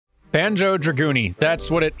Banjo-Tooie. That's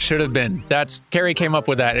what it should have been. Carrie came up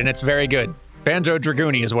with that, and it's very good.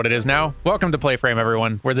 Banjo-Tooie is what it is now. Welcome to PlayFrame,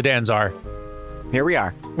 everyone, where the Dans are. Here we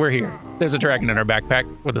are. We're here. There's a dragon in our backpack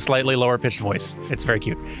with a slightly lower pitched voice. It's very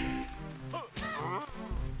cute.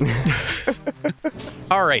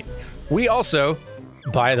 All right. We also,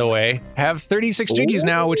 by the way, have 36 jiggies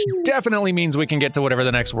now, which definitely means we can get to whatever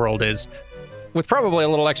the next world is, with probably a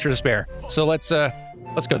little extra to spare. So let's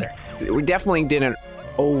go there. We definitely didn't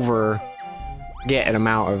get an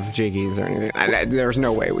amount of jiggies or anything. There's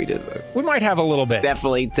no way we did that. We might have a little bit.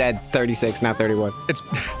 Definitely said 36, not 31.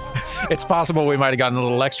 It's possible we might have gotten a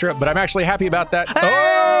little extra, but I'm actually happy about that.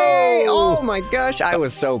 Hey! Oh my gosh, I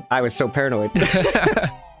was so paranoid. This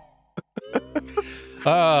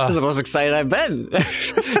is the most excited I've been.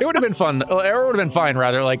 It would have been fun, or it would have been fine,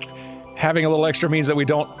 rather. Like, having a little extra means that we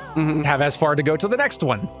don't have as far to go to the next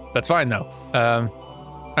one. That's fine, though.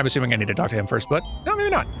 I'm assuming I need to talk to him first, but no, maybe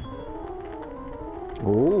not.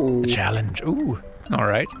 Ooh. The challenge. Ooh. All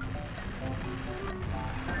right.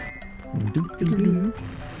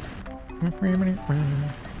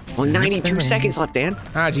 Well, 92 seconds left, Dan.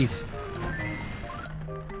 Ah, jeez.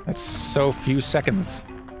 That's so few seconds.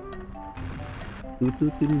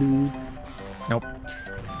 Nope.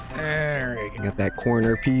 There we go. Got that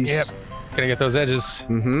corner piece. Yep. Gotta get those edges.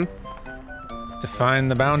 Mm-hmm. Define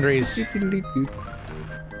the boundaries.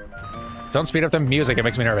 Don't speed up the music, it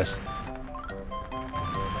makes me nervous.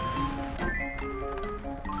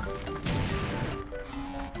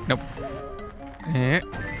 Nope.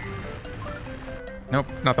 Nope,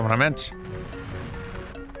 not the one I meant.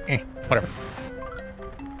 Whatever.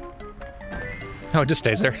 Oh, it just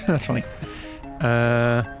stays there. That's funny.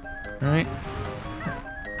 Alright.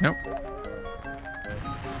 Nope.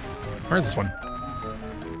 Where's this one?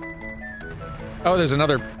 Oh, there's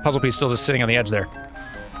another puzzle piece still just sitting on the edge there.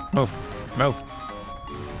 Move. Move.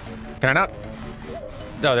 Can I not?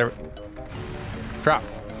 Oh, there. Drop.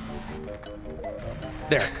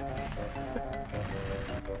 There.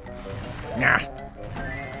 Nah.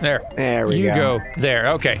 There. There we go. go. You go. There.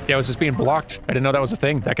 Okay. Yeah, it was just being blocked. I didn't know that was a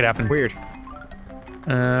thing. That could happen. Weird.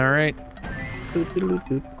 Alright.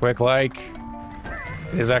 Quick like.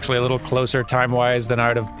 It is actually a little closer time-wise than I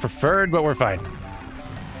would have preferred, but we're fine.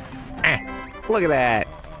 Look at that.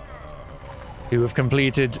 You have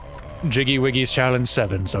completed Jiggy Wiggy's Challenge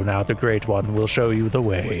 7, so now the Great One will show you the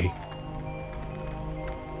way.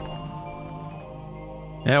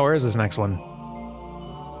 Yeah, where is this next one?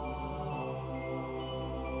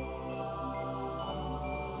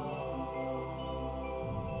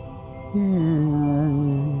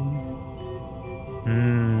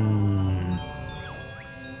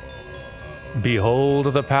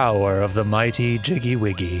 Behold the power of the mighty Jiggy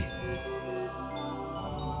Wiggy.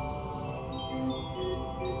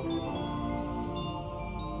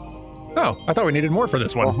 Oh, I thought we needed more for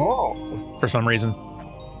this one. For some reason.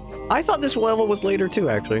 I thought this level was later too,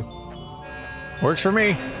 actually. Works for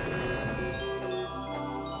me.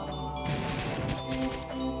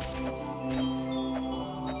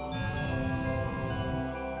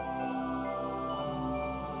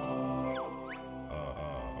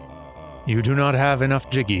 You do not have enough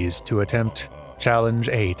jiggies to attempt Challenge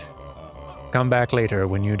 8. Come back later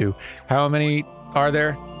when you do. How many are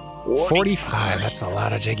there? 45. That's a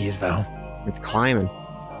lot of jiggies, though. It's climbing.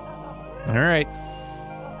 All right.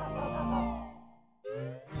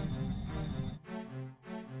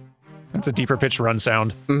 That's a deeper pitched run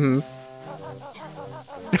sound. Mm-hmm.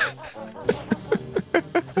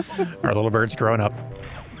 Our little bird's growing up.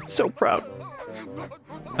 So proud.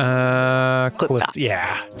 Cliff.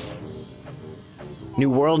 Yeah. New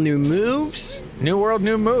world, new moves. New world,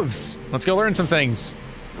 new moves. Let's go learn some things.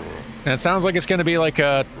 And it sounds like it's going to be like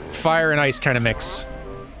a fire and ice kind of mix.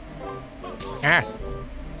 Ah.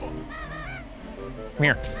 Come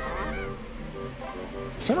here.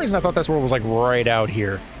 For some reason I thought this world was like right out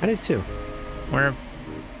here. I did too. Where?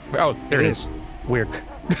 Oh, there it is. Weird.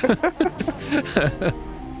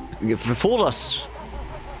 You fooled us.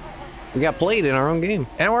 We got played in our own game.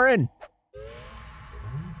 And we're in.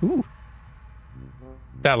 Ooh.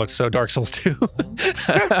 That looks so Dark Souls 2.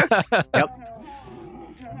 Yep.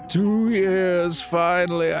 2 years,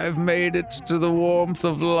 finally, I've made it to the warmth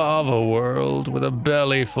of Lava World with a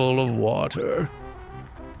belly full of water.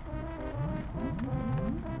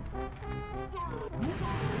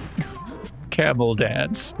 Camel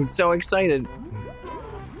dance. I'm so excited.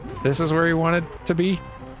 This is where you wanted to be?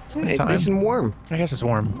 Hey, nice and warm. I guess it's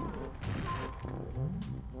warm.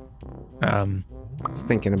 I was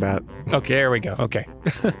thinking about. Okay, there we go. Okay.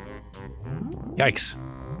 Yikes.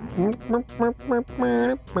 There's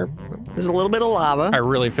a little bit of lava. I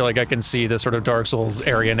really feel like I can see the sort of Dark Souls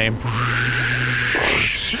area name.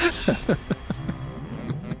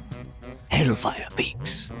 Hellfire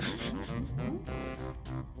Peaks.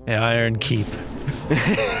 The Iron Keep.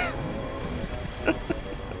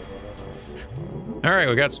 All right,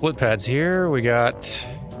 we got split pads here. We got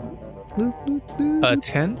a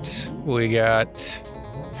tent. We got...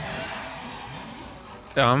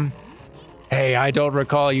 Hey, I don't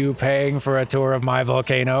recall you paying for a tour of my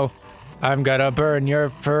volcano. I'm gonna burn your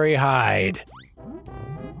furry hide.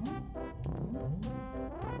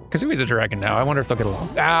 Kazooie's a dragon now. I wonder if they'll get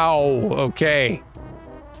along. Ow, okay.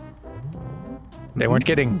 They weren't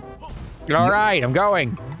kidding. All right, I'm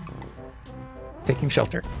going. Taking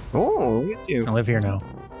shelter. Oh, look at you. I live here now.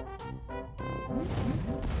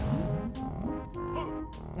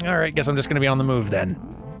 All right, guess I'm just gonna be on the move then.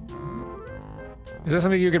 Is this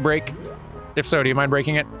something you could break? If so, do you mind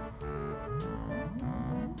breaking it?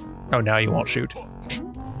 Oh, now you won't shoot.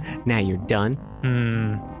 Now you're done.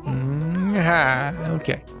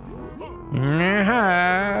 Okay.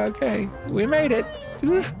 Okay, we made it.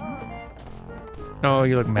 Oh,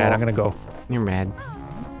 you look mad. I'm gonna go. You're mad.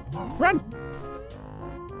 Run!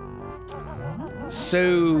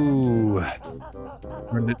 So...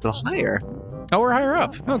 We're a little higher. Oh, we're higher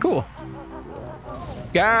up. Oh, cool.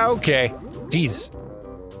 Yeah, okay. Jeez.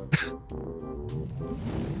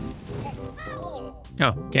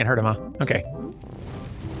 Oh, can't hurt him, huh? Okay.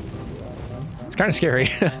 It's kind of scary.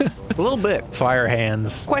 A little bit. Fire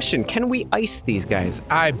hands. Question, can we ice these guys?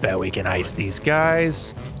 I bet we can ice these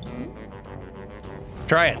guys.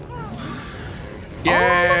 Try it.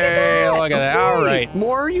 Yay! Oh, look at that. Okay. All right.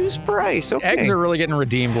 More use per ice. Okay. Eggs are really getting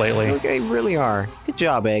redeemed lately. Okay, really are. Good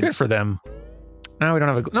job, eggs. Good for them. Now we don't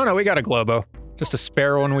have a... No, we got a Globo. Just a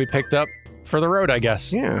spare one we picked up for the road, I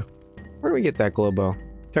guess. Yeah. Where do we get that Globo?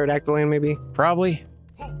 Pterodactyl land, maybe? Probably.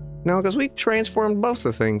 No, because we transformed both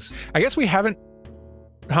the things. I guess we haven't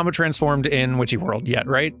Humba transformed in Witchy World yet,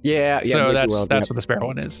 right? Yeah. So that's what the spare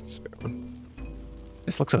one is.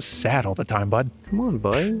 This looks so sad all the time, bud. Come on,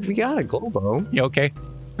 bud. We got a Globo. You okay?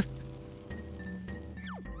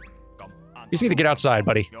 You just need to get outside,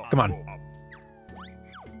 buddy. Come on.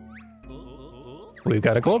 We've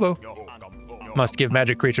got a Globo. Must give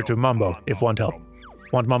magic creature to Mumbo if want help.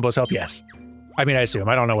 Want Mumbo's help? Yes. I mean, I assume.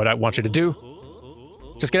 I don't know what I want you to do.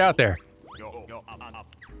 Just get out there.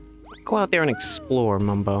 Go out there and explore,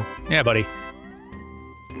 Mumbo. Yeah, buddy.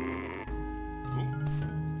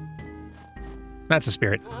 That's the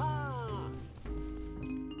spirit.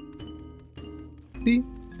 And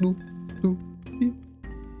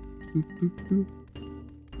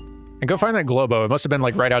go find that Globo. It must have been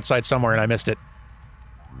like right outside somewhere and I missed it.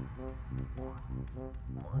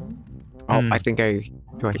 Oh, I think do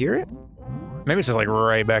I hear it? Maybe it's just like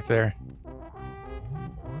right back there.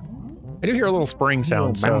 I do hear a little spring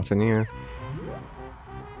sound, so... Bouncing, yeah.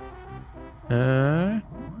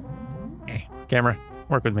 Hey, camera,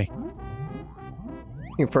 work with me.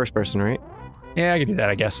 You're first person, right? Yeah, I can do that,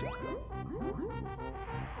 I guess.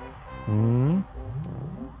 Huh.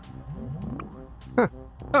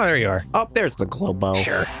 Oh, there you are. Oh, there's the Globo.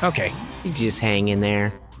 Sure, okay. You just hang in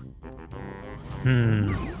there.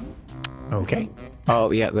 Okay.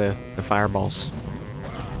 Oh, yeah, the fireballs.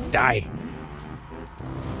 Die.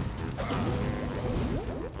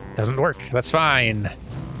 Doesn't work, that's fine.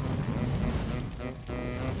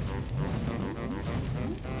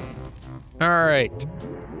 All right.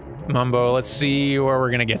 Mumbo, let's see where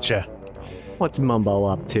we're gonna get you. What's Mumbo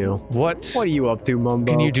up to? What are you up to,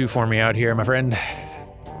 Mumbo? can you do for me out here, my friend?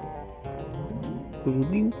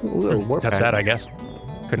 Touch that, I guess.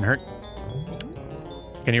 Couldn't hurt.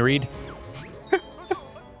 Can you read?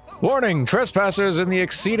 Warning, trespassers in the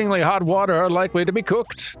exceedingly hot water are likely to be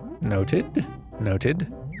cooked. Noted.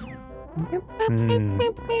 Noted.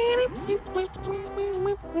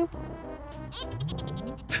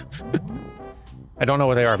 I don't know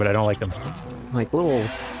what they are, but I don't like them. Like little...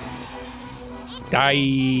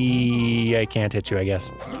 I can't hit you, I guess.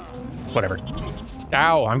 Whatever.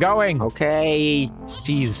 Ow, I'm going! Okay.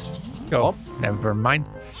 Jeez. Oh, never mind.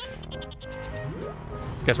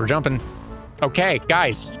 Guess we're jumping. Okay,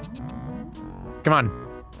 guys. Come on.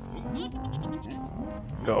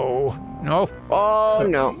 Go. No. Oh,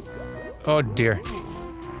 no. Oh, dear.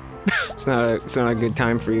 It's not a good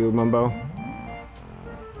time for you, Mumbo.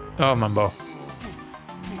 Oh, Mumbo.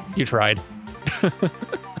 You tried.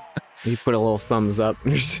 You put a little thumbs up.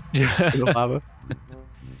 There's the lava.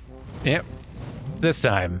 Yep. This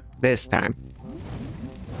time. This time.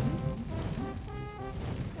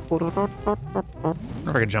 I wonder if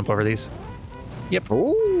I can jump over these. Yep.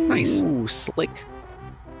 Ooh, Nice. slick.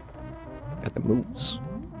 Got the moves.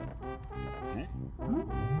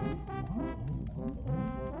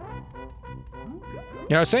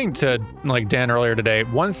 You know, I was saying to like Dan earlier today,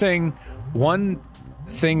 one thing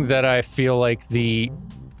that I feel like the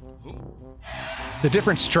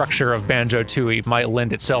different structure of Banjo-Tooie might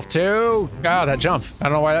lend itself to. Ah, that jump. I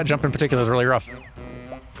don't know why that jump in particular is really rough.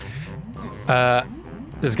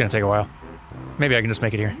 This is gonna take a while. Maybe I can just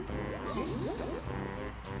make it here.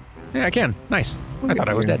 Yeah, I can. Nice. I thought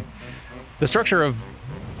I was dead. The structure of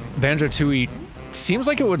Banjo-Tooie seems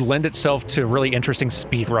like it would lend itself to really interesting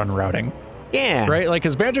speedrun routing. Yeah. Right? Like,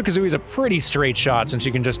 because Banjo-Kazooie is a pretty straight shot since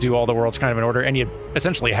you can just do all the worlds kind of in order, and you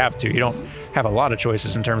essentially have to. You don't have a lot of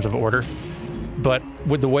choices in terms of order. But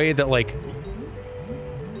with the way that, like,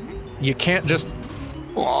 you can't just...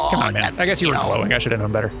 Oh, come on, man. I guess you were glowing. I should have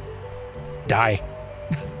known better. Die.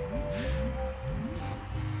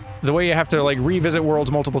 The way you have to, like, revisit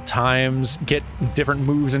worlds multiple times, get different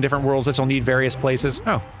moves in different worlds that you'll need various places.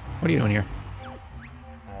 Oh, what are you doing here?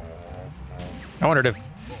 I wondered if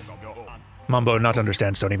Mumbo not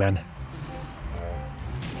understand Stony Man. I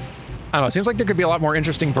don't know, it seems like there could be a lot more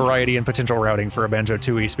interesting variety and potential routing for a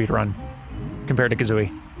Banjo-Tooie speedrun compared to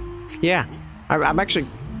Kazooie. Yeah. I'm actually...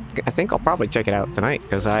 I think I'll probably check it out tonight,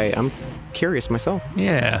 because I'm curious myself.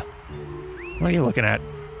 Yeah. What are you looking at?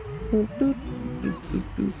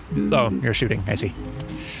 Oh, you're shooting. I see.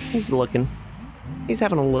 He's looking. He's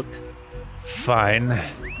having a look. Fine.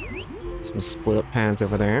 Some split pads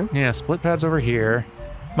over there. Yeah, split pads over here.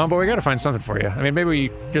 Mumbo, we gotta find something for you. I mean, maybe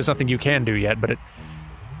there's nothing you can do yet, but it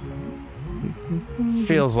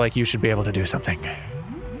feels like you should be able to do something.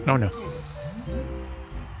 Oh no.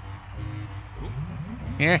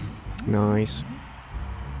 Yeah. Nice.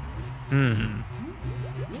 Hmm.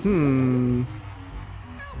 Hmm.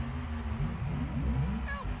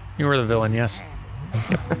 You were the villain, yes.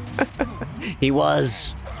 He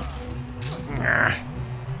was.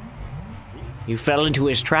 You fell into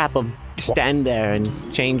his trap of stand there and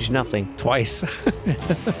change nothing. Twice.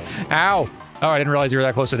 Ow! Oh, I didn't realize you were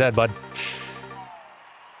that close to dead, bud.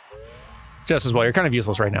 Just as well, you're kind of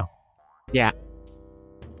useless right now. Yeah.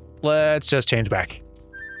 Let's just change back.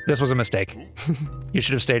 This was a mistake. You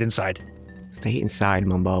should have stayed inside. Stay inside,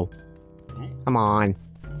 Mumbo. Come on.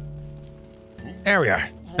 There we are.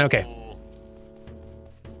 Okay.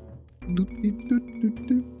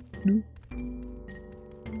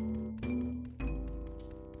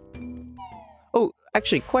 Oh,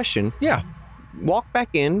 actually, question. Yeah. Walk back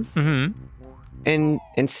in and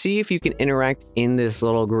see if you can interact in this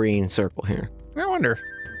little green circle here. I wonder.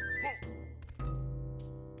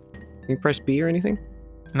 Can you press B or anything?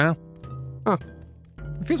 No. Huh.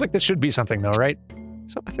 It feels like this should be something, though, right?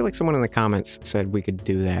 So I feel like someone in the comments said we could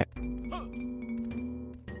do that.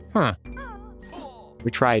 Huh.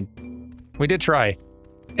 We tried. We did try.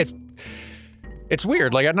 It's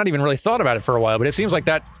weird. Like, I've not even really thought about it for a while, but it seems like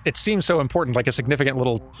that. It seems so important, like a significant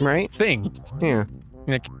little thing. Yeah.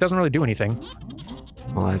 It doesn't really do anything.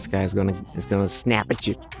 Well, this guy's gonna snap at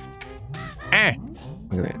you. Eh.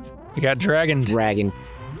 Look at that. You got dragoned. Dragon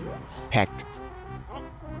pecked.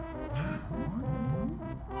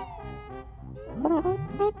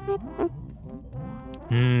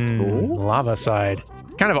 Lava side.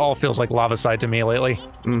 Kind of all feels like lava side to me lately.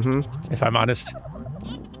 If I'm honest.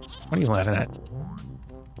 What are you laughing at?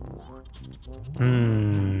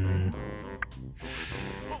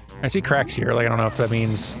 I see cracks here, like I don't know if that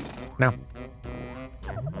means... No.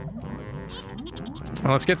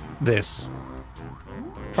 Well, let's get this.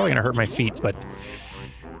 Probably gonna hurt my feet, but...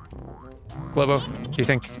 Globo, do you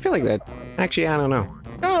think? I feel like that. Actually, I don't know.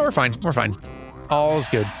 No, we're fine. We're fine. All's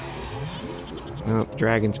good. Oh,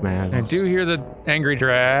 dragon's mad. I do hear the angry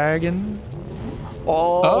dragon.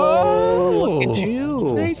 Oh, look at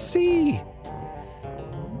you. I see.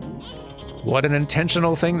 What an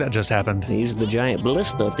intentional thing that just happened. I used the giant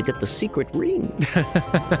ballista to get the secret ring.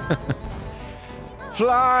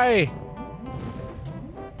 Fly!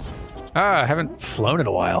 Ah, I haven't flown in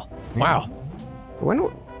a while. Wow. When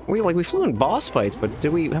we flew in boss fights, but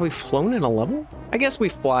have we flown in a level? I guess we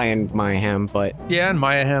fly in Mayhem, but yeah, in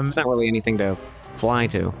Mayhem. It's not really anything to fly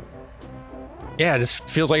to. Yeah, it just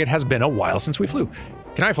feels like it has been a while since we flew.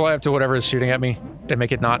 Can I fly up to whatever is shooting at me to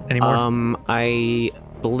make it not anymore? I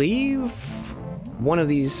believe one of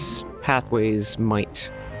these pathways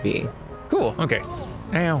might be. Cool, okay.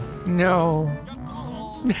 Ow, no.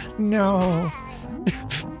 No.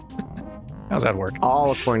 How's that work?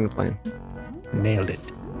 All according to plan. Nailed it.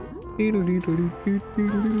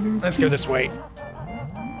 Let's go this way.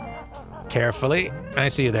 Carefully. I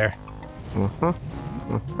see you there.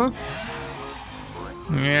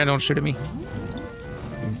 Yeah, don't shoot at me.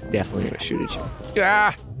 He's definitely gonna shoot at you.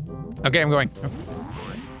 Ah! Okay, I'm going.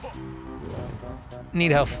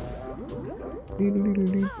 Need health.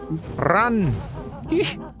 Run!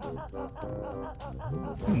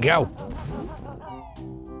 Go.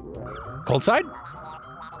 Cold side?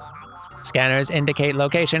 Scanners indicate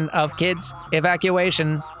location of kids.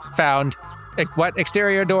 Evacuation found. What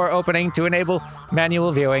exterior door opening to enable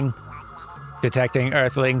manual viewing? Detecting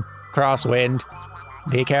earthling. Crosswind.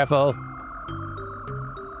 Be careful.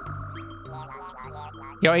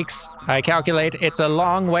 Yoicks. I calculate it's a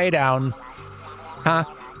long way down. Huh?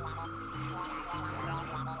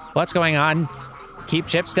 What's going on? Keep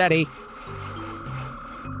ship steady.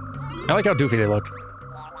 I like how doofy they look.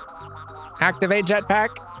 Activate jetpack.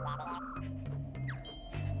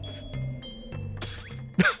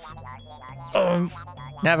 Oh,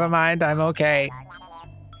 never mind, I'm okay.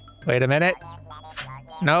 Wait a minute.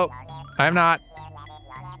 Nope, I'm not.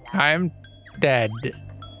 I'm dead.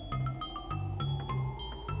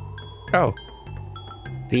 Oh.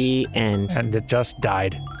 The end. And it just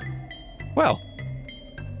died. Well.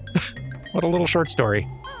 What a little short story.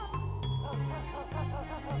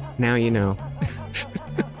 Now you know.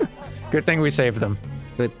 Good thing we saved them.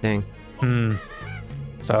 Good thing.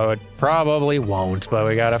 So it probably won't, but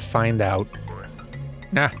we gotta find out.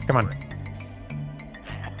 Nah, come on.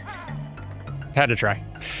 Had to try.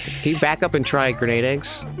 Can you back up and try grenade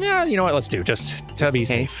eggs? Yeah, you know what? Let's do just to be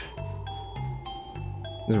safe.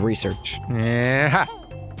 Research. Yeah.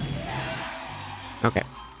 Okay.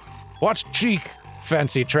 What cheek?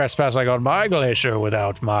 Fancy trespassing on my glacier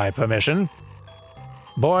without my permission.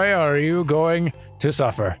 Boy, are you going to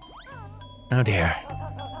suffer. Oh dear.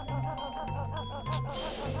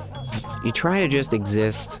 You try to just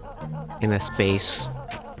exist in a space.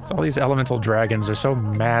 So all these elemental dragons are so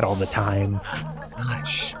mad all the time.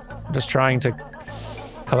 Gosh. I'm just trying to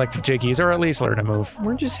collect jiggies, or at least learn a move.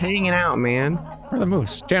 We're just hanging out, man. Where are the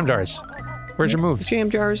moves? Jam jars. Where's your moves? Jam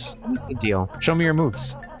jars? What's the deal? Show me your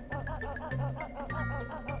moves.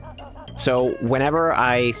 So whenever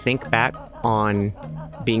I think back on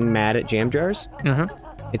being mad at jam jars,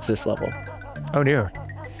 it's this level. Oh dear.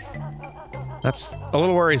 That's a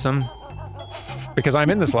little worrisome. Because I'm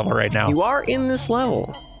in this level right now. You are in this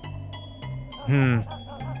level. I'm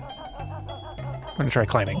gonna try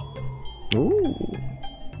climbing. Ooh.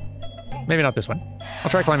 Maybe not this one.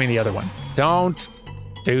 I'll try climbing the other one. Don't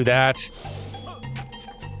do that.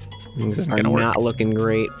 These isn't are gonna work. not looking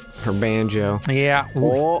great for Banjo. Yeah.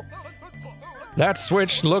 Oh. That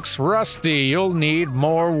switch looks rusty. You'll need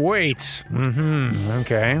more weight.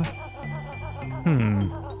 Okay.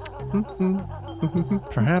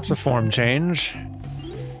 Perhaps a form change.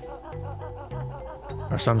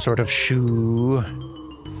 Or some sort of shoe.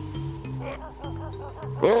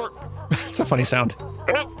 It's a funny sound.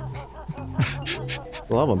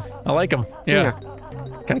 Love them. I like them. Yeah.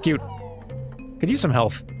 Kind of cute. Could use some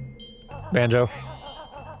health. Banjo.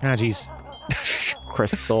 Ah, jeez.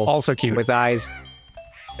 Crystal. Also cute. With eyes.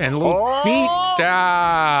 And little feet.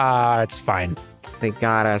 Ah, it's fine. They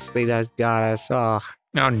got us. They just got us. Oh,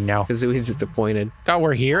 Oh, no. Kazooie's disappointed. Oh,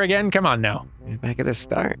 we're here again? Come on now. Back at the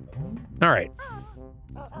start. All right.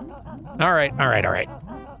 All right.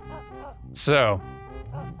 So,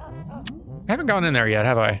 I haven't gone in there yet,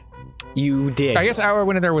 have I? You did. I guess I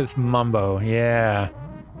went in there with Mumbo, yeah.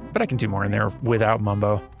 But I can do more in there without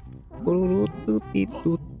Mumbo.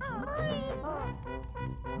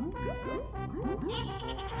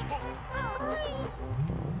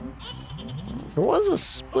 There was a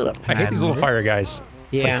split up. I hate these little fire guys.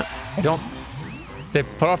 Yeah. Like, I don't... They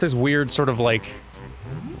put off this weird sort of like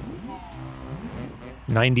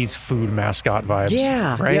 90s food mascot vibes.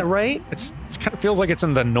 Yeah, right? yeah, right? It's kind of feels like it's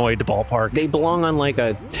in the Noid ballpark. They belong on like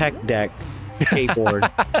a tech deck skateboard.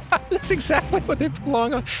 That's exactly what they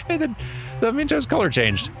belong on. Hey, the Minjo's color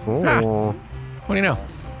changed. Oh. Ah, what do you know?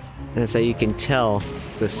 That's how you can tell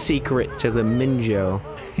the secret to the Minjo.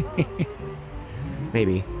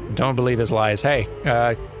 Maybe. Don't believe his lies. Hey,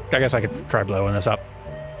 I guess I could try blowing this up.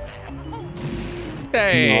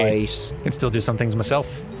 Hey! Nice. Can still do some things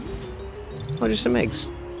myself. Oh, just some eggs.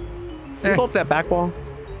 Can you pull up that back wall?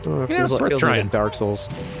 Oh, Yeah, it's worth trying. Like Dark Souls.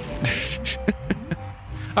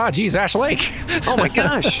 Ah, geez, Ash Lake. Oh my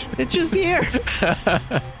gosh, it's just here.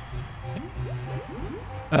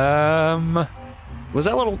 Was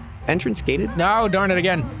that little entrance gated? No, darn it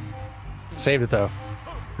again. Saved it though.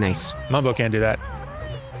 Nice. Mumbo can't do that.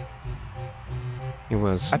 It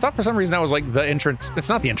was. I thought for some reason that was like the entrance. It's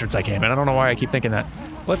not the entrance I came in. I don't know why I keep thinking that.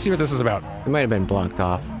 Let's see what this is about. It might have been blocked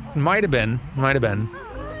off. Might have been. Might have been.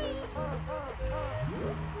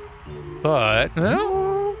 But,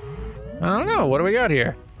 well, I don't know. What do we got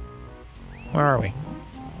here? Where are we?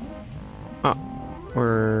 Oh,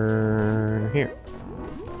 we're here?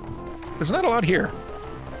 There's not a lot here.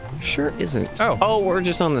 Sure isn't. Oh. Oh, we're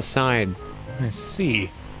just on the side. I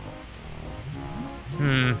see.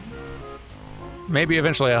 Maybe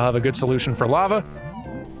eventually I'll have a good solution for lava.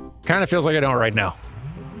 Kind of feels like I don't right now.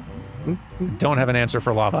 Don't have an answer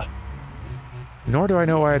for lava. Nor do I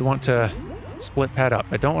know why I'd want to split pad up.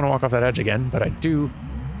 I don't want to walk off that edge again, but I do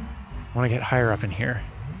want to get higher up in here.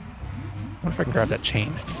 I wonder if I can grab that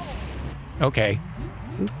chain. Okay.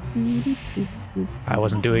 I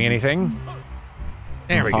wasn't doing anything.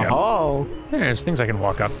 There we go. Oh. There's things I can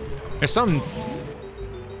walk up. There's some...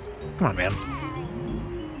 Come on, man.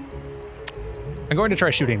 I'm going to try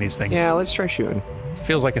shooting these things. Yeah, let's try shooting.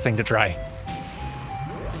 Feels like a thing to try.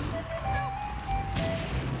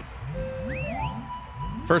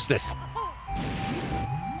 First this.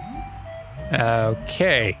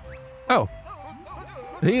 Okay. Oh.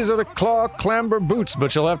 These are the claw clamber boots,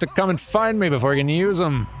 but you'll have to come and find me before you can use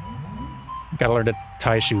them. Gotta learn to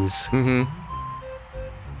tie shoes. Mm-hmm.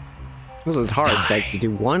 This is hard. Die. It's like you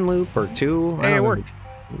do one loop or two. Hey, it worked.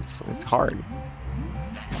 It's hard.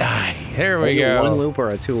 Die. There we go. One loop or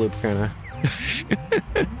a two loop kind of.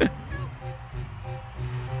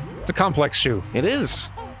 It's a complex shoe. It is.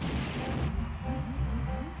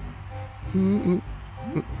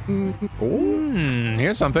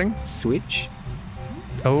 Here's something. Switch.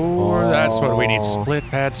 Oh, that's what we need split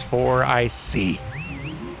pads for. I see.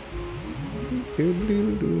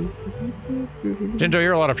 Jinjo,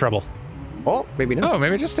 you're in a lot of trouble. Oh, maybe not. Oh,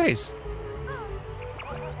 maybe it just stays.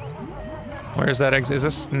 Where's that exit? Is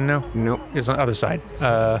this? No. Nope. It's on the other side.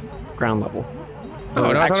 Ground level.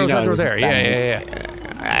 Oh, no, I thought it was over there. Yeah.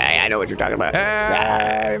 I know what you're talking about.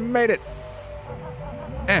 I made it.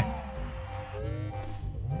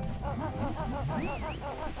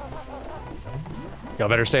 Y'all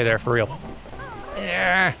better stay there for real.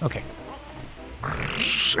 Yeah. Okay.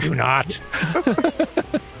 Do not.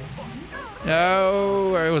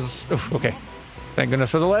 No, I was... okay. Thank goodness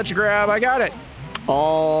for the ledge grab. I got it.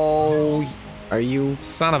 Oh, are you...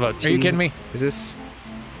 Son of a... Are you kidding me? Is this...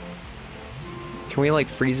 Can we, like,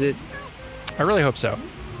 freeze it? I really hope so.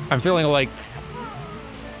 I'm feeling like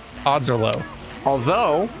odds are low.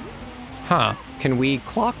 Although... Huh. Can we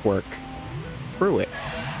clockwork through it?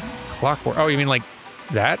 Clockwork. Oh, you mean like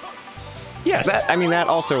that? Yes. That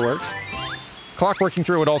also works. Clockworking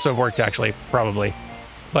through would also have worked, actually, probably.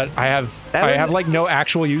 But I have like no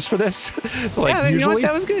actual use for this. Like yeah, usually, you know what?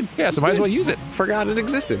 That was good. Yeah, so might as well use it. Forgot it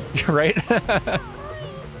existed. Right?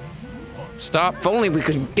 Stop. If only we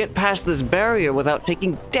could get past this barrier without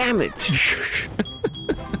taking damage.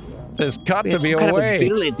 There's got to be a kind way. Of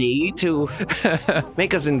ability to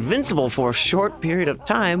make us invincible for a short period of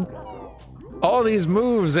time. All these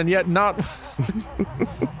moves and yet not...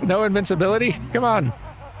 no invincibility? Come on.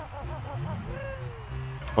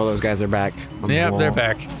 Oh, those guys are back. Yep, they're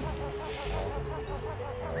back.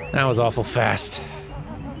 That was awful fast.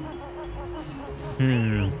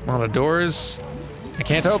 A lot of doors. I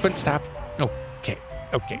can't open. Stop.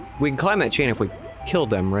 Okay. We can climb that chain if we kill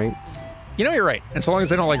them, right? You know, you're right. And so long as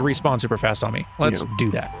they don't, like, respawn super fast on me. Let's do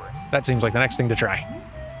that. That seems like the next thing to try.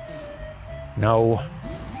 No.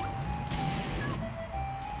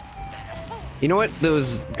 You know what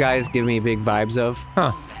those guys give me big vibes of?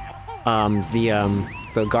 Huh.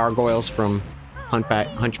 The gargoyles from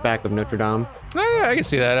Hunchback of Notre Dame. Oh, yeah, I can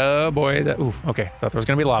see that. Oh, boy. Ooh, okay. Thought there was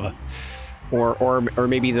going to be lava. Or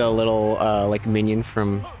maybe the little, like, minion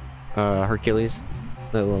from Hercules.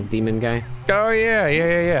 The little demon guy. Oh,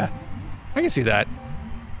 yeah. I can see that.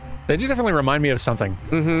 They do definitely remind me of something.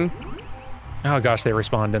 Mm-hmm. Oh, gosh, they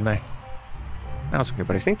respawned, didn't they? That was okay,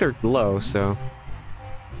 but I think they're low, so...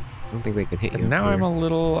 I don't think they can hit you. Now I'm a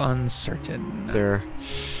little uncertain. Is there...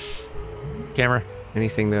 Camera.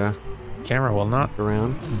 Anything to... Camera will not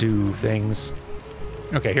around? Do things.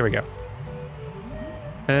 Okay, here we go.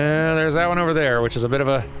 There's that one over there, which is a bit of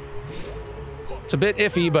a... It's a bit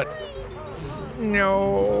iffy, but...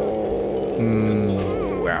 No...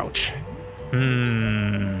 Ouch.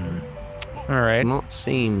 Alright. Not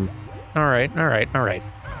seem... Alright.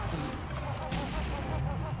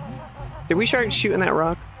 Did we try shooting that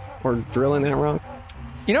rock? Or drilling that rock?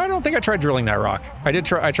 You know, I don't think I tried drilling that rock.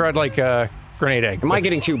 I tried like a grenade egg. Am I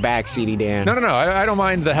getting too backseaty, Dan? No. I don't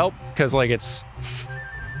mind the help, because, like, it's...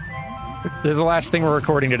 This is the last thing we're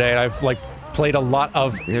recording today, and I've, like, played a lot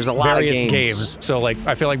of various games. So, like,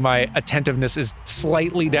 I feel like my attentiveness is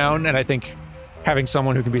slightly down, and I think having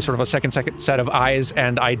someone who can be sort of a second set of eyes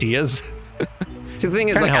and ideas. So the thing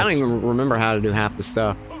is, like, helps. I don't even remember how to do half the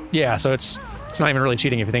stuff. Yeah, so it's not even really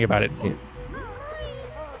cheating if you think about it. Yeah.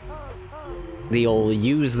 The old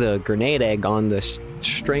use the grenade egg on the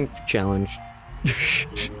strength challenge.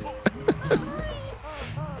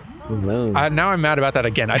 Those. Now I'm mad about that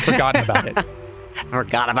again. I'd forgotten about it. I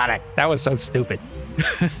forgot about it. That was so stupid.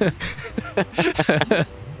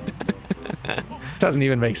 Doesn't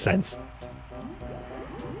even make sense.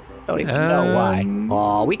 Don't even know why.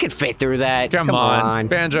 Oh, we could fit through that. Come on.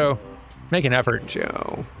 Banjo. Make an effort.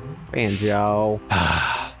 Banjo.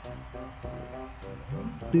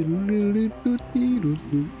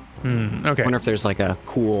 Okay. I wonder if there's like a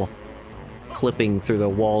cool clipping through the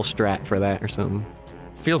wall strat for that or something.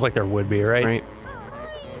 Feels like there would be, right? Right.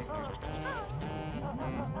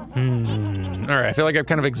 All right, I feel like I've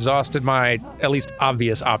kind of exhausted my at least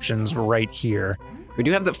obvious options right here. We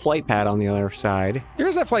do have the flight pad on the other side.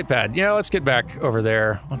 There's that flight pad. Yeah, let's get back over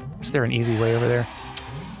there. Is there an easy way over there?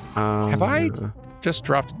 Have I just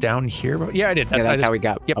dropped down here? Yeah, I did. That's how we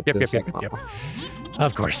got Yep. up to the second Yep. level.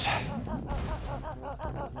 Of course.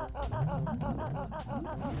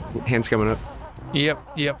 Hands coming up. Yep.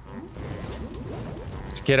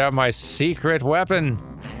 Let's get out my secret weapon.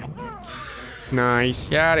 Nice.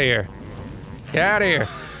 Get out of here. Get out of here.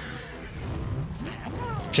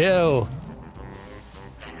 Chill.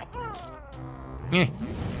 Eh.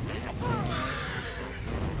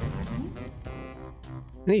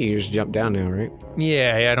 I think you just jump down now, right?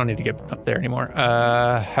 Yeah, I don't need to get up there anymore.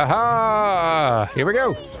 Haha! Here we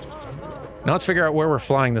go. Now let's figure out where we're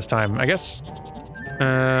flying this time. I guess,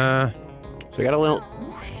 So we got a little...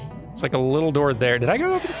 it's like a little door there. Did I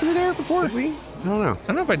go through there before? Did we? I don't know. I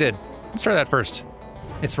don't know if I did. Let's try that first.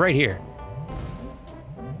 It's right here.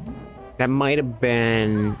 That might have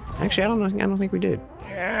been... Actually, I don't know. I don't think we did.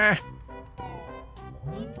 Yeah.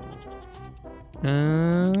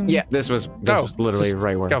 Yeah, this was literally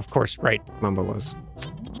right where Of course, right. Mumbo was.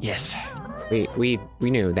 Yes. We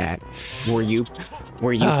knew that. Were you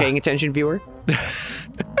paying attention, viewer?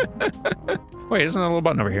 Wait, isn't there a little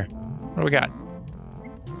button over here? What do we got?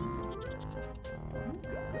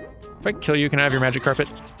 If I kill you, can I have your magic carpet?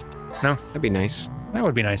 No? That'd be nice. That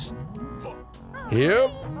would be nice.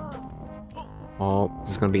 Yep. Oh, this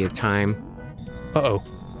is gonna be a time. Uh-oh.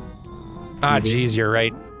 Ah, geez, you're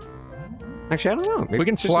right. Actually, I don't know. Maybe We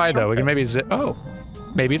can it's just a fly, though. We can shortcut. maybe zip. Oh.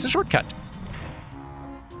 Maybe it's a shortcut.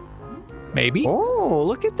 Maybe. Oh,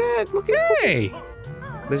 look at that. Look at Hey!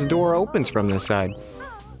 this door opens from this side.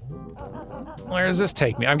 Where does this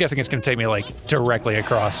take me? I'm guessing it's going to take me, like, directly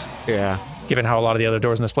across, Yeah. given how a lot of the other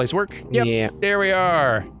doors in this place work. Yep. Yeah. There we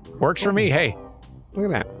are. Works for me. Hey, Look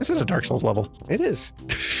at that. this is a Dark Souls level. It is.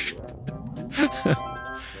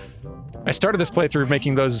 I started this playthrough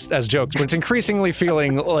making those as jokes, but it's increasingly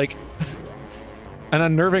feeling like an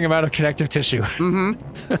unnerving amount of connective tissue. Mm-hmm.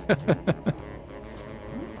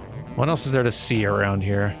 What else is there to see around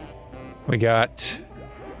here? We got...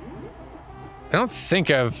 I don't think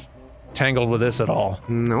I've tangled with this at all.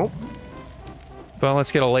 Nope. Well,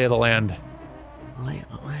 let's get a lay of the land. Lay of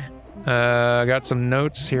the land. I got some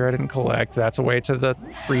notes here I didn't collect. That's a way to the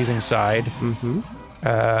freezing side. Mm-hmm.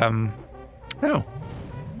 Oh.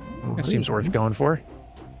 That seems worth going for.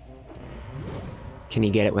 Can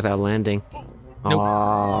you get it without landing? Nope.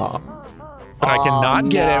 Oh. But I cannot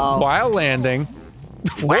get it no. while landing.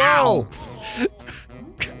 Wow.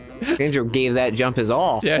 Banjo gave that jump his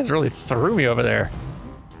all. Yeah, it's really threw me over there.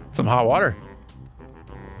 Some hot water.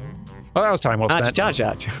 Well, that was time well spent. I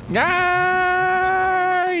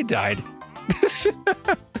died.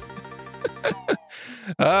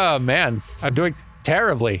 Oh, man. I'm doing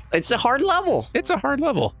terribly. It's a hard level. It's a hard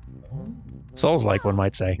level. Souls-like, one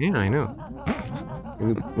might say. Yeah, I know.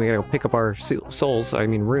 We gotta go pick up our souls. I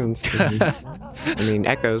mean, runes. I mean,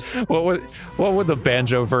 echoes. What would the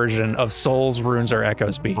banjo version of souls, runes, or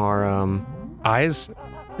echoes be? Our Eyes?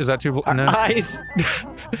 Is that too... No. eyes.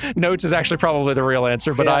 Notes is actually probably the real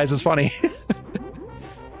answer, but Yeah. eyes is funny.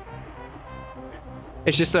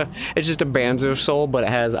 It's just a banjo soul, but it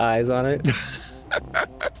has eyes on it.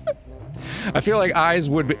 I feel like eyes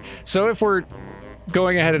would be... So if we're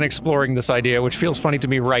going ahead and exploring this idea, which feels funny to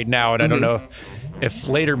me right now, and I don't know if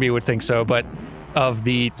later me would think so, but of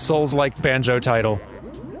the Souls-like banjo title,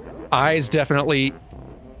 eyes definitely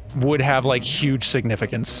would have, like, huge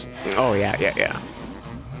significance. Oh, yeah.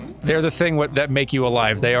 They're the thing that make you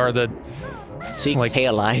alive. They are the... Seek Like-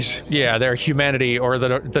 pale eyes. Yeah, they're humanity or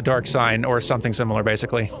the dark sign or something similar,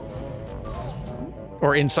 basically.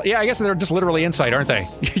 Or insight. Yeah, I guess they're just literally insight, aren't they?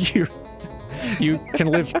 you can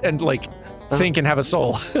live and, like, think and have a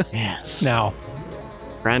soul. Yes. Now.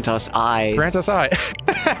 Grant us eyes. Grant us eye.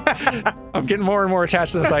 I'm getting more and more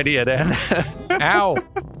attached to this idea, Dan. Ow.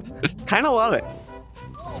 Kind of love it.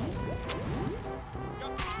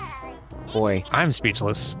 Boy, I'm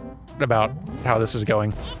speechless about how this is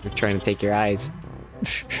going. you're trying to take your eyes.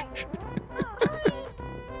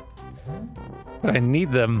 But I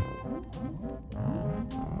need them.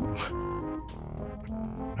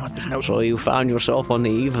 want this note. So you found yourself on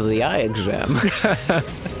the eve of the eye exam.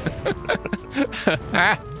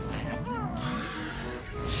 Ah.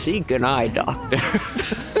 Seek an eye doctor.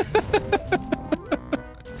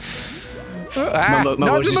 No,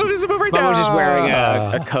 the move right there. Mama was just wearing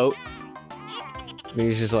a coat. And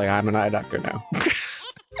he's just like, I'm an eye doctor now.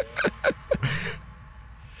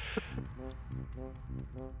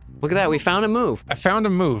 Look at that, we found a move. I found a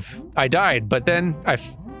move. I died, but then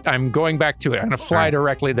I'm going back to it. I'm gonna fly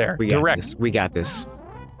directly there. We got this.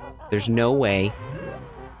 There's no way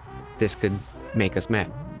this could make us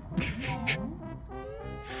mad.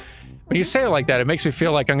 When you say it like that, it makes me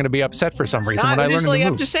feel like I'm gonna be upset for some reason when I learn a new move.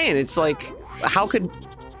 I'm just saying, it's like, how could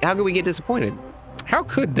we get disappointed? How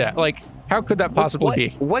could that, like, how could that possibly be?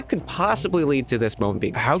 What could possibly lead to this moment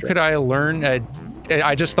being How could I learn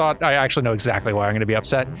I just thought, I actually know exactly why I'm gonna be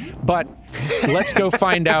upset, but let's go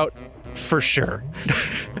find out for sure.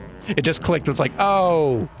 It just clicked, it's like,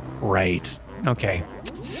 oh, right, okay.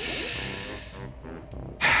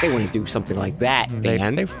 They wouldn't do something like that,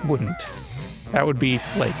 Dan. They wouldn't. That would be,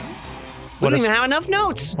 like... We don't even have enough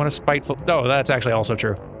notes! What a spiteful... Oh, that's actually also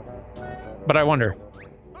true. But I wonder.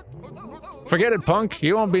 Forget it, punk.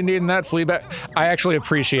 You won't be needing that flea back. I actually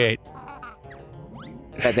appreciate...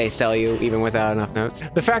 that they sell you even without enough notes?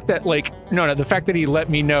 The fact that, like... No, the fact that he let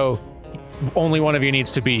me know only one of you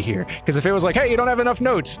needs to be here. Because if it was like, hey, you don't have enough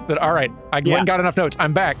notes, then all right, I went and got enough notes.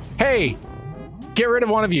 I'm back. Hey, get rid of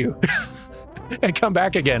one of you. And come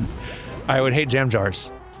back again. I would hate jam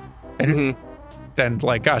jars. And then,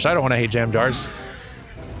 like, gosh, I don't want to hate jam jars.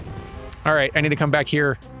 All right, I need to come back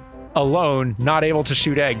here alone, not able to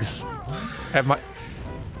shoot eggs. Have my...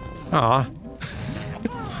 Aw.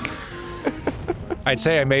 I'd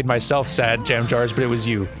say I made myself sad, jam jars, but it was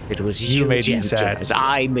you. It was you made jam me sad. Jars.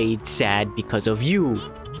 I made sad because of you.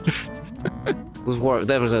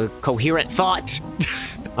 That was a coherent thought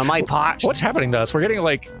on my part. What's happening to us? We're getting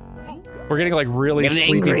like really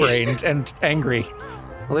sleepy-brained and angry.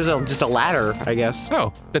 Well, there's just a ladder, I guess.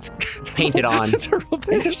 Oh, that's painted on. That's a real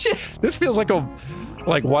thing. This feels like a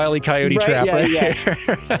Wile E. Coyote trap right here.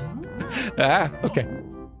 Ah, okay.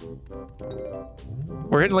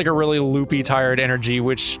 We're hitting like a really loopy, tired energy,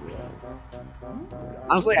 which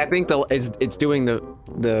honestly, I think it's doing the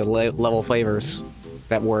level flavors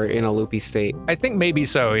that were in a loopy state. I think maybe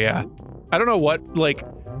so, yeah. I don't know what, like,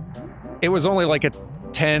 it was only like a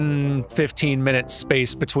 10-15 minute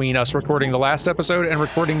space between us recording the last episode and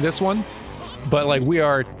recording this one, but like we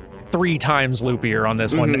are 3 times loopier on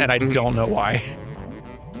this one, and I don't know why.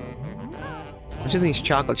 What's in these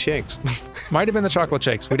chocolate shakes? Might have been the chocolate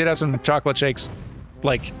shakes. We did have some chocolate shakes,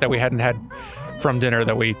 like, that we hadn't had from dinner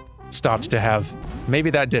that we stopped to have. Maybe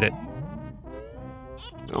that did it.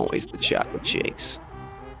 Always the chocolate shakes.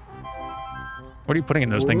 What are you putting in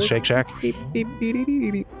those things, Shake Shack?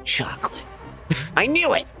 Chocolate. I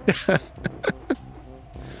knew it!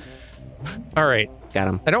 All right. Got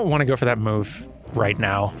him. I don't want to go for that move right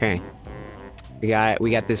now. Okay. We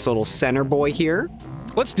got this little center boy here.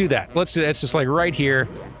 Let's do that. Let's do that. It's just like right here.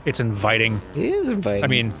 It's inviting. It is inviting. I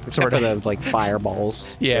mean, except for the like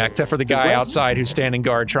fireballs. Yeah, except for the guy outside who's standing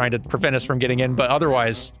guard trying to prevent us from getting in, but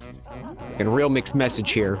otherwise... Got a real mixed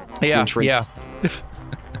message here. Yeah, yeah.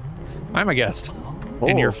 I'm a guest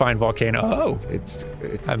in your fine volcano. Oh, it's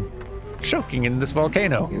I'm choking in this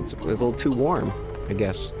volcano. It's a little too warm, I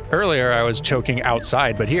guess. Earlier I was choking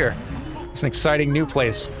outside, but here, it's an exciting new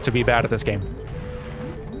place to be bad at this game.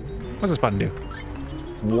 What's this button do?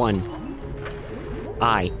 1.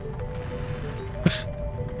 I.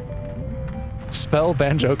 Spell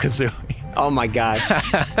Banjo-Kazooie. Oh my god.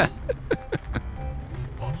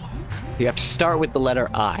 You have to start with the letter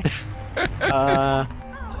I.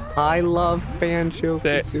 I love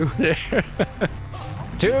Banjo-Kazooie.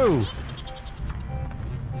 2.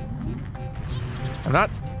 I'm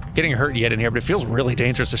not getting hurt yet in here, but it feels really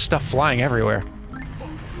dangerous. There's stuff flying everywhere.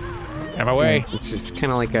 Out of my way. It's just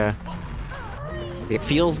kind of like a... It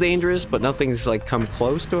feels dangerous, but nothing's like come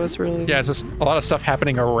close to us, really. Yeah, it's just a lot of stuff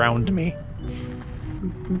happening around me.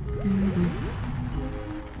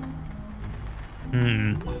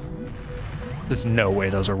 There's no way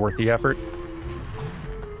those are worth the effort.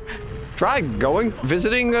 Try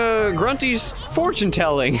visiting Grunty's fortune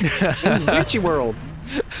telling in Gucci World.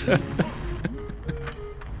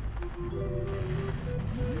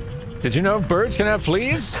 Did you know birds can have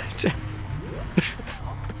fleas?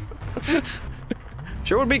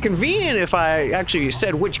 Sure would be convenient if I actually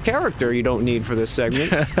said which character you don't need for this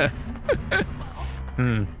segment.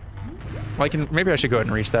 Well, maybe I should go ahead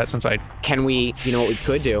and reach that since I... Can we, you know what we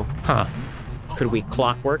could do? Huh. Could we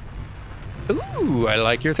clockwork? Ooh, I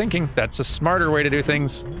like your thinking. That's a smarter way to do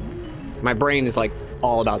things. My brain is like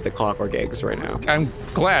all about the clockwork eggs right now. I'm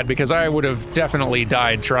glad, because I would have definitely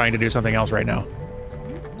died trying to do something else right now.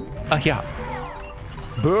 Yeah.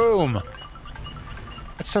 Boom.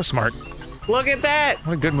 That's so smart. Look at that.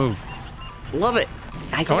 What a good move. Love it.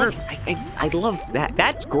 I love that.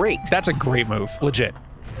 That's great. That's a great move, legit.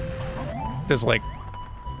 There's like,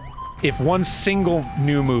 if one single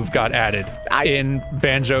new move got added in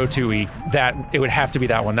Banjo-Tooie, that it would have to be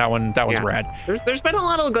that one. That one's rad. There's been a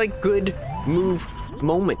lot of like good move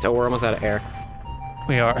moments. Oh, we're almost out of air.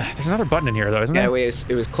 We are. There's another button in here though, isn't there? Yeah,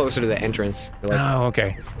 it was closer to the entrance. Like, oh,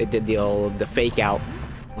 okay. It did the fake out,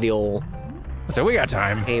 the old. So we got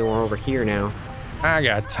time. Hey, we're over here now. I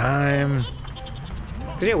got time.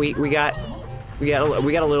 Cause yeah, we got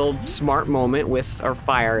a little smart moment with our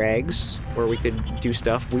fire eggs where we could do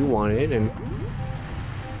stuff we wanted, and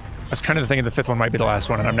I was kind of thinking the fifth one might be the last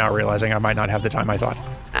one, and I'm now realizing I might not have the time I thought.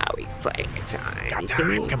 We plenty of time. Got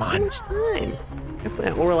time, come on. So much time.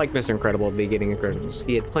 We're like Mr. Incredible at the beginning of Incredibles.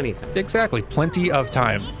 He had plenty of time. Exactly, plenty of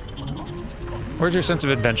time. Where's your sense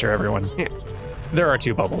of adventure, everyone? Yeah. There are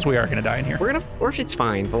 2 bubbles. We are gonna die in here. Or it's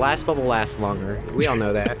fine. The last bubble lasts longer. We all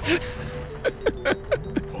know that.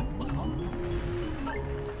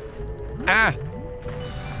 Ah!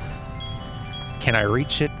 Can I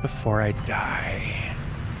reach it before I die?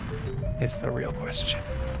 It's the real question.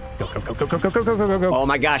 Go, go, go, go, go, go, go, go, go, go. Oh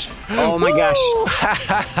my gosh. Oh my gosh.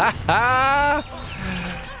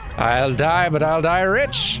 I'll die, but I'll die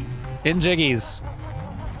rich. In jiggies.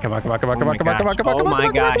 Come on, come on, come on, come on, come on, come on, come on, come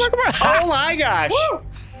on, come on, come on. Oh my gosh.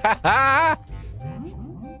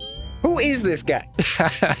 Who is this guy?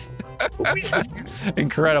 Who is this guy?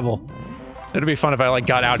 Incredible. It'd be fun if I like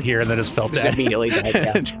got out here and then just fell dead. Just immediately died,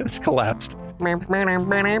 yeah. Just collapsed. Well,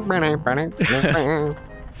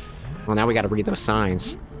 now we gotta read those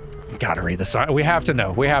signs. Gotta read the sign. We have to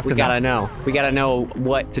know. We have to know. We gotta know. We gotta know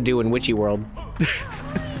what to do in Witchy World.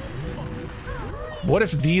 What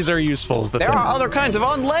if these are useful? Is the there thing. are other kinds of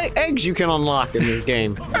eggs you can unlock in this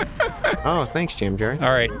game. Oh, thanks, Jim Jerry.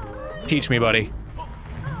 All right, teach me, buddy.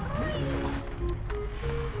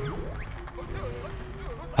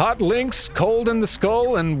 Hot links, cold in the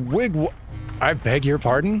skull, and I beg your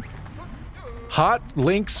pardon? Hot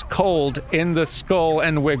links, cold in the skull,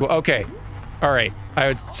 and wig. Okay, all right.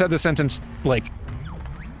 I said the sentence like.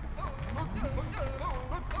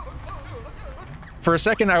 For a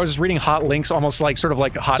second, I was just reading hot links, almost like sort of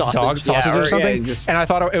like hot dog sausage or something, and I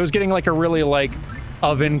thought it was getting like a really like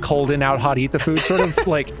oven cold in out hot eat the food sort of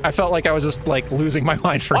like. I felt like I was just like losing my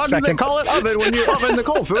mind for a second. Why do they call it oven when you oven the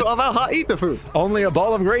cold food? About hot eat the food. Only a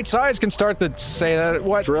ball of great size can start the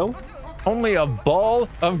what? Drill? Only a ball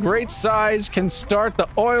of great size can start the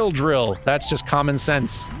oil drill. That's just common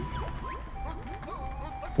sense.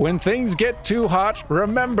 When things get too hot,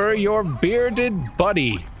 remember your bearded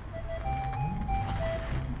buddy.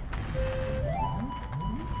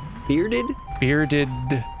 Bearded? Bearded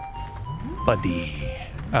buddy.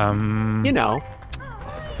 You know.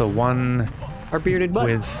 The one our bearded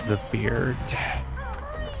buddy. With the beard.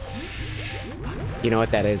 You know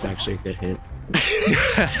what, that is actually a good hint.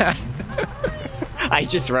 I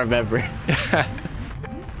just remembered.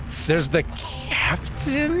 There's the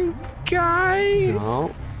captain guy?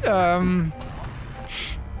 No. I'm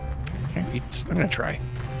gonna try.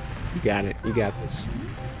 You got it. You got this.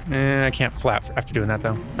 I can't flap after doing that,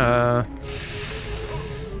 though.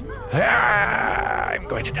 I'm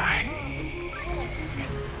going to die.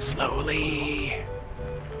 Slowly.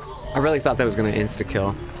 I really thought that was going to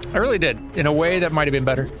insta-kill. I really did. In a way that might have been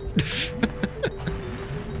better.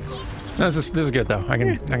 This is good, though. I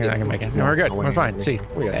can make it. No, we're good. We're fine. See,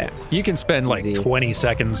 look at that. You can spend like 20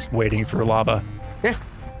 seconds wading through lava. Yeah.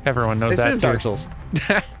 Everyone knows that. This is Dark Souls.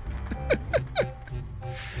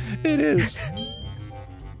 It is.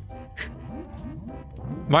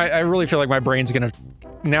 I really feel like my brain's gonna,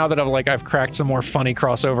 now that I've cracked some more funny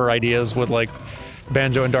crossover ideas with like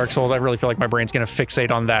Banjo and Dark Souls, I really feel like my brain's gonna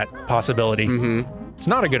fixate on that possibility. It's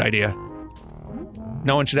not a good idea.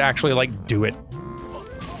 No one should actually like do it.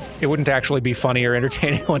 It wouldn't actually be funny or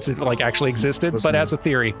entertaining once it like actually existed, but as a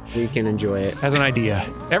theory. We can enjoy it. As an idea.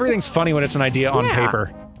 Everything's funny when it's an idea on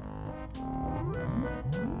paper.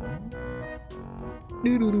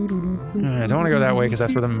 I don't want to go that way because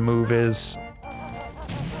that's where the move is.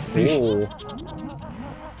 Oh.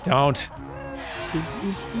 Don't.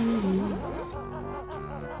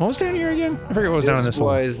 What was down here again? I forget what was down in this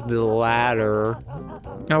one. This was the ladder.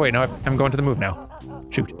 Oh wait, no, I'm going to the move now.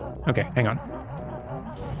 Shoot. Okay, hang on.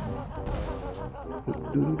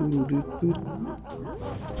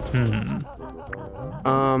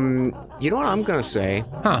 You know what I'm gonna say?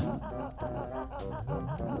 Huh.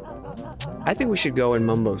 I think we should go in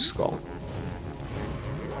Mumbo's skull.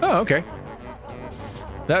 Oh, okay.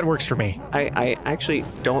 That works for me. I actually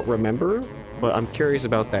don't remember, but I'm curious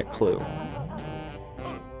about that clue.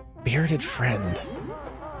 Bearded friend.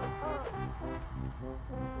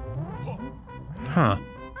 Huh.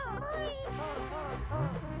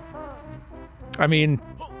 I mean,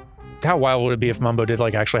 how wild would it be if Mumbo did,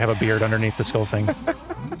 like, actually have a beard underneath the skull thing?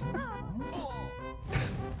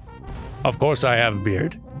 Of course I have a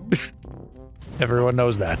beard. Everyone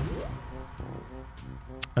knows that.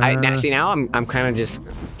 Now I'm kind of just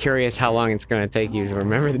curious how long it's gonna take you to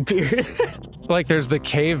remember the beard. Like, there's the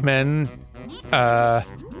cavemen, there's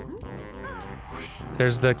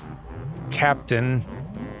the captain,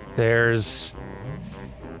 there's...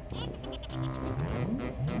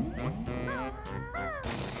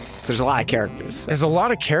 There's a lot of characters. There's a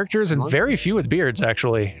lot of characters and very few with beards,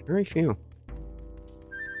 actually. Very few.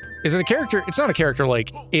 Is it a character? It's not a character,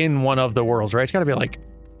 like, in one of the worlds, right? It's gotta be like,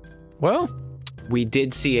 well... We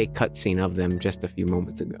did see a cutscene of them just a few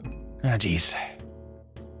moments ago. Ah, jeez.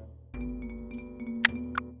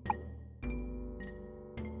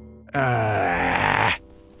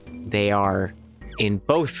 They are in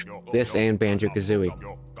both this and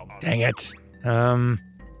Banjo-Kazooie. Dang it.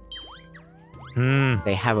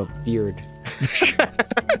 They have a beard.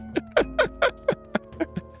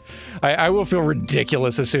 I will feel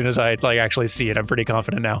ridiculous as soon as I, like, actually see it. I'm pretty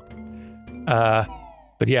confident now.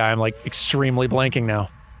 But yeah, I'm, like, extremely blanking now.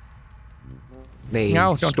 They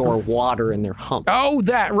store water in their hump. Oh,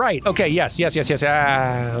 that, right. Okay, yes.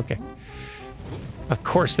 Okay. Of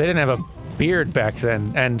course, they didn't have a beard back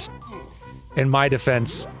then, and in my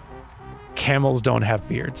defense, camels don't have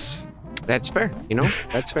beards. That's fair, you know?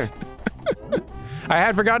 That's fair. I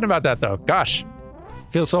had forgotten about that, though. Gosh.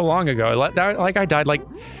 Feels so long ago. Like, I died, like,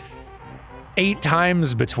 8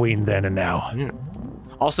 times between then and now. Yeah.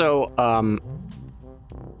 Also, I'm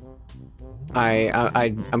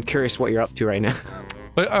curious what you're up to right now.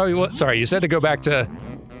 Sorry, you said to go back to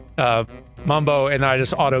Mumbo, and then I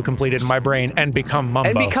just auto-completed in my brain and become Mumbo.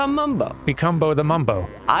 And become Mumbo. Become the Mumbo.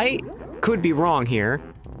 I could be wrong here,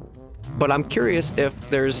 but I'm curious if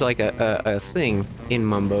there's like a thing in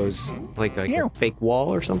Mumbo's, like a fake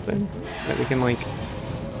wall or something that we can like,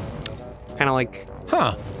 kind of like.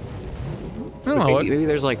 Huh. I don't know. Maybe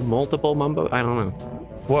there's like multiple Mumbo. I don't know.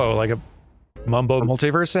 Whoa, like a Mumbo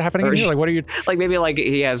multiverse happening in here? Like, what are you? Like maybe like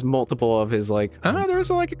he has multiple of his like. Oh,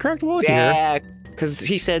 there's like a cracked wall here. Yeah, because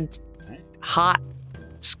he said hot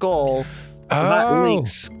skull. Hot Link,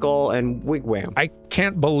 skull, and wigwam. I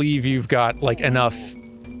can't believe you've got like enough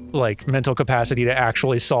like mental capacity to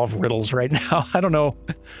actually solve riddles right now. I don't know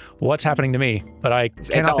what's happening to me, but I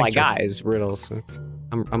cannot it's all think I got is riddles.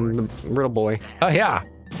 I'm the riddle boy. Oh yeah.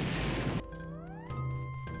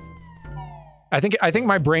 I think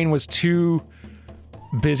my brain was too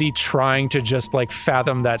busy trying to just like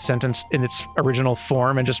fathom that sentence in its original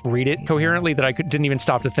form and just read it coherently that I didn't even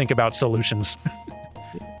stop to think about solutions.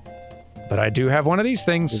 But I do have one of these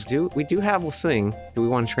things. We do have a thing. Do we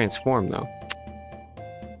want to transform though?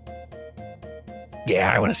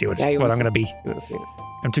 Yeah, I want to see what I'm going to be. You want to see it?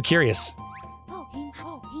 I'm too curious.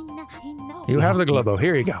 You have the Globo.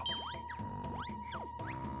 Here you go.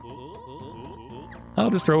 I'll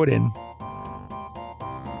just throw it in.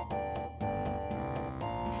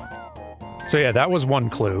 So yeah, that was one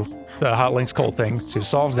clue. The Hot Link's cold thing. So you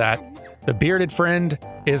solved that. The bearded friend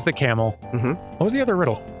is the camel. Mm-hmm. What was the other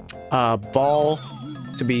riddle? Ball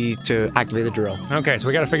to activate the drill. Okay, so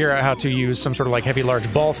we got to figure out how to use some sort of like heavy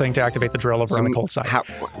large ball thing to activate the drill over on the cold side.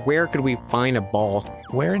 Where could we find a ball?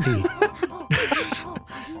 Where indeed?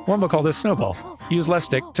 One will call this snowball. Use left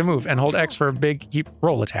stick to move and hold X for a big heap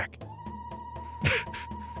roll attack.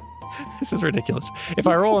 This is ridiculous. If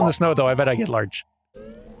I roll in the snow though, I bet I get large.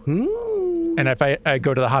 And if I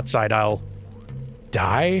go to the hot side, I'll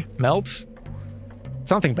die, melt,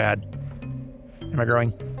 something bad. Am I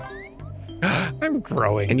growing? I'm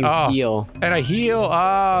growing. And you heal. And I heal.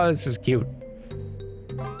 Oh, this is cute.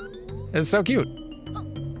 It's so cute.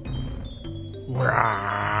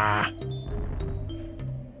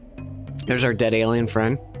 There's our dead alien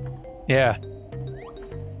friend. Yeah.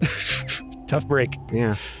 Tough break.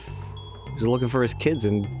 Yeah. He's looking for his kids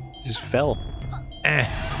and just fell.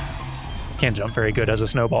 Can't jump very good as a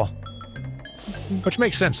snowball. Which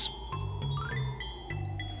makes sense.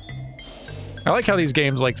 I like how these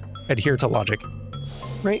games, like, adhere to logic.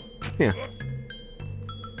 Right? Yeah.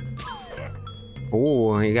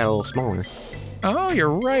 Oh, you got a little smaller. Oh, you're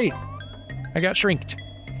right. I got shrinked.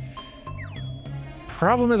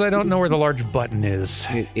 Problem is I don't know where the large button is.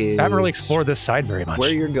 It is... I haven't really explored this side very much.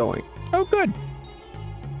 Where you're going. Oh, good.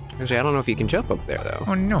 Actually, I don't know if you can jump up there, though.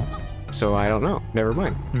 Oh, no. So I don't know. Never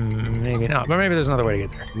mind. Maybe not, but maybe there's another way to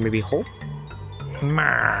get there. Maybe hole?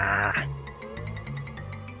 Mah.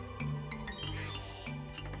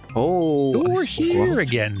 Oh, Ooh, we're here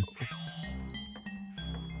again.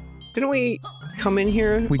 Didn't we come in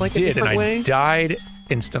here We like did, a different and way? I died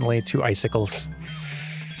instantly to icicles.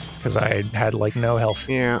 Because I had, like, no health.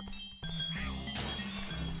 Yeah.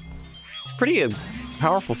 It's pretty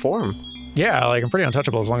powerful form. Yeah, like, I'm pretty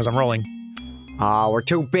untouchable as long as I'm rolling. Ah, we're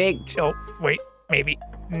too big. Oh, wait, maybe.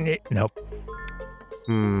 Nope.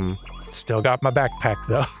 Hmm. Still got my backpack,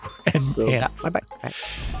 though. And So pants. my backpack.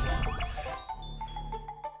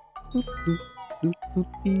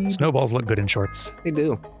 Snowballs look good in shorts. They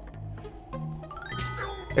do.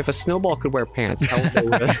 If a snowball could wear pants, how would they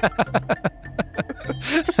wear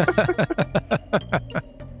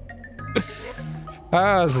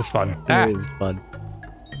Ah, this is fun. It is fun.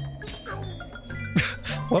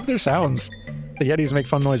 Love their sounds. The Yetis make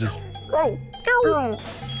fun noises.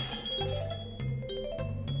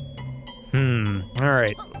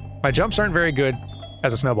 Alright. My jumps aren't very good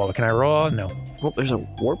as a snowball, but can I roll? No. Oh, there's a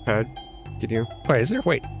warp pad. Can you? Wait, is there?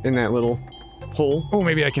 Wait. In that little hole. Oh,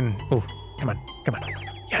 maybe I can. Oh, come on. Come on.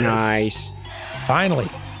 Yes. Nice. Finally.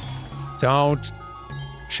 Don't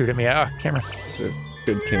shoot at me. Ah, camera. It's a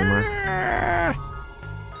good camera.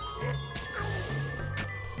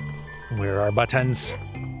 Where are buttons?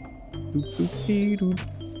 Don't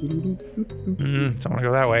want to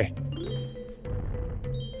go that way.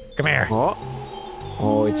 Come here.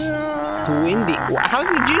 Oh, it's too windy. How's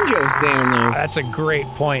the Jinjo standing there? That's a great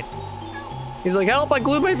point. He's like, help, I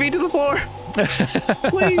glued my feet to the floor.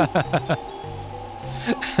 Please.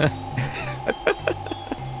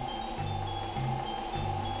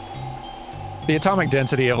 The atomic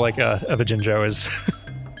density of like of a Jinjo is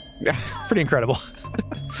pretty incredible.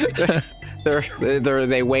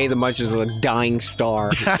 They weigh as much as a dying star.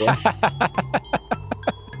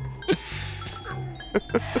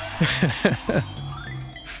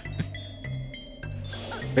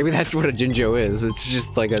 Maybe that's what a Jinjo is. It's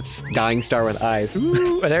just like a dying star with eyes.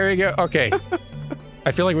 Ooh, there you go. Okay.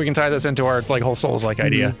 I feel like we can tie this into our like whole Souls-like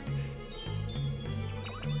idea.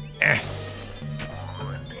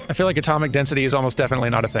 I feel like atomic density is almost definitely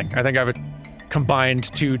not a thing. I think I've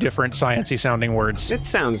combined two different sciencey sounding words. It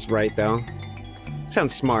sounds right though.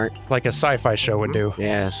 Sounds smart. Like a sci-fi show would do.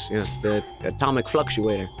 Yes, the atomic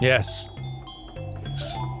fluctuator. Yes.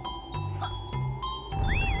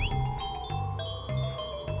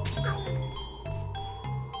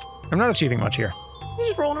 I'm not achieving much here. You're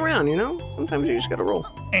just rolling around, you know? Sometimes you just gotta roll.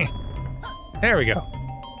 There we go.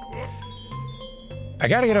 I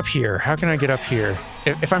gotta get up here. How can I get up here?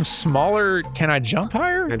 If I'm smaller, can I jump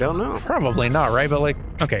higher? I don't know. Probably not, right? But like,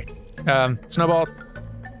 okay. Snowball.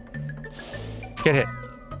 Get hit.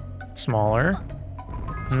 Smaller.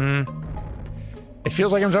 It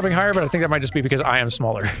feels like I'm jumping higher, but I think that might just be because I am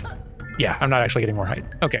smaller. Yeah, I'm not actually getting more height.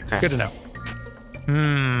 Okay, good to know.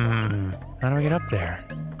 How do I get up there?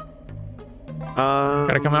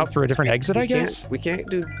 Gotta come out through a different exit, I guess? We can't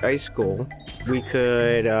do ice goal. We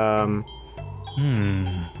could,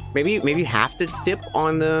 maybe have to dip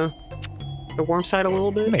on the warm side a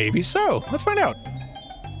little bit? Maybe so. Let's find out.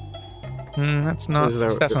 That's not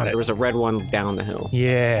it. There was a red one down the hill.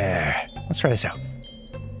 Yeah. Let's try this out.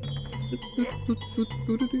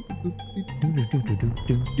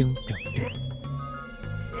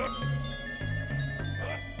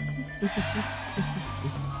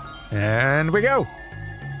 And we go.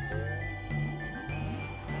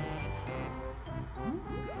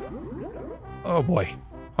 Oh boy.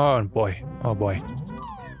 Oh boy. Oh boy.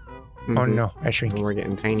 Oh no, I shrink. We're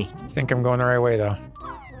getting tiny. I think I'm going the right way though.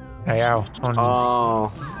 Hey, ow. Oh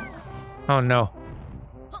no. Oh no.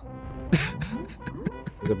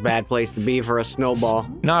 It's a bad place to be for a snowball.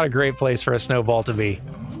 Not a great place for a snowball to be.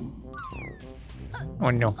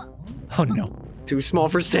 Oh no. Oh no. Too small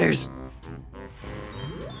for stairs.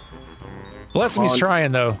 Bless him, he's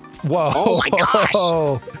trying though. Whoa. Oh my gosh.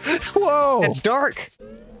 Whoa. It's dark.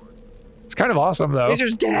 It's kind of awesome though. You're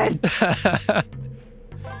just dead.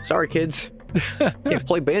 Sorry, kids. Can't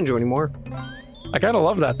play banjo anymore. I kind of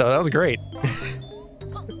love that though. That was great.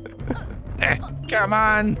 Come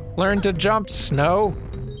on. Learn to jump, Snow.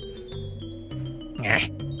 All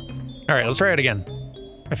right, let's try it again.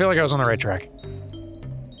 I feel like I was on the right track.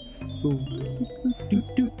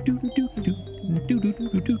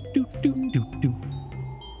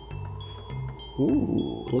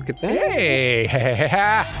 Ooh, look at that. Hey!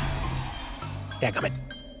 Daggum. Can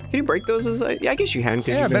you break those as yeah, I guess you can.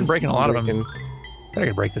 Yeah, I've been breaking a lot of them. I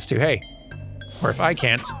could break this too. Hey. Or if I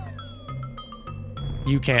can't,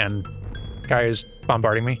 you can. Guy who's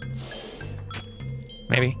bombarding me.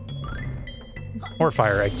 Maybe. Or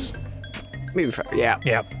fire eggs. Maybe yeah.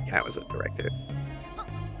 Yeah. That was a direct hit.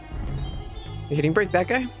 You hitting break that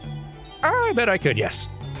guy? I bet I could, yes.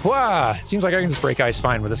 Wow, seems like I can just break ice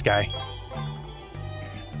fine with this guy.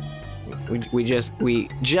 We just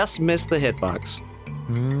missed the hitbox.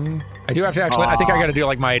 I do have to actually, I think I gotta do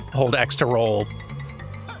like my hold X to roll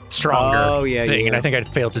stronger thing, and I think I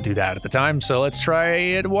failed to do that at the time, so let's try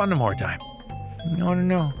it one more time.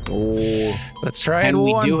 No. Oh. Let's try it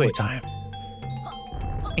one more time.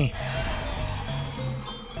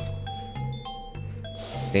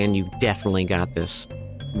 Dan, you definitely got this.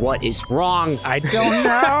 What is wrong? I don't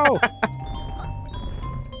know.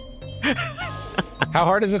 How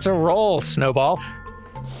hard is it to roll, Snowball?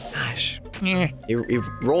 Gosh. You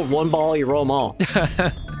rolled one ball, you roll them all.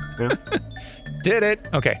 Yeah. Did it.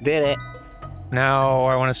 Okay. Did it. Now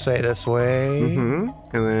I want to say this way. Mm-hmm.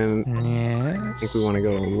 And then yes. I think we want to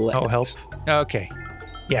go left. Oh, help. Okay.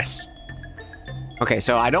 Yes. Okay,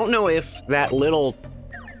 so I don't know if that little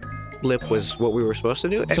lip was what we were supposed to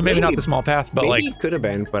do. So maybe not the small path, but maybe like it could have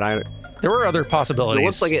been, but there were other possibilities. So it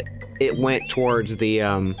looks like it went towards the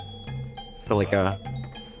like a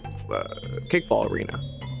kickball arena.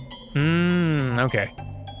 Okay.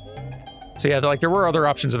 So yeah, like there were other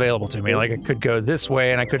options available to me. Like I could go this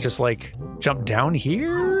way, and I could just like jump down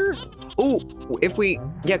here. Oh,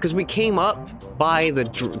 because we came up by the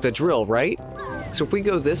drill, right? So if we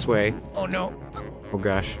go this way. Oh no. Oh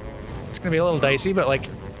gosh. It's gonna be a little dicey, but like.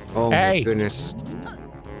 Oh my goodness.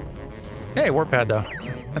 Hey, warp pad though.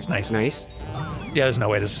 That's nice. Nice. Yeah, there's no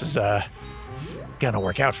way this is gonna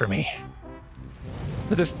work out for me.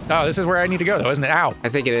 But this is where I need to go though, isn't it? Ow. I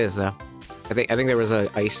think it is though. I think there was an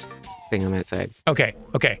ice thing on that side. Okay.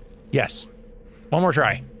 Yes. One more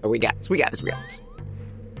try. Oh, we got this.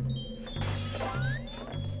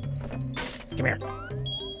 Come here.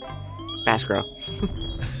 Fast grow.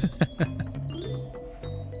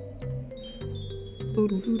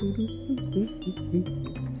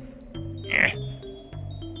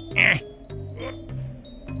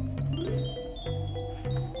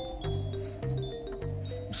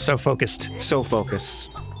 So focused. So focused.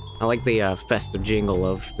 I like the festive jingle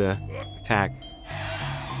of the attack.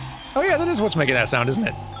 Oh yeah, that is what's making that sound, isn't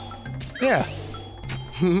it? Yeah.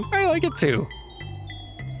 I like it too.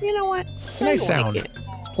 You know what? It's a nice sound. It's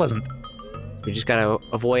pleasant. We just gotta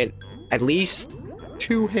avoid at least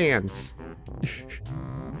 2 hands.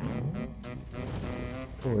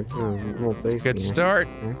 Oh, it's a little dicey. It's a good start.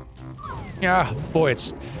 Yeah, boy,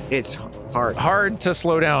 it's hard. Hard to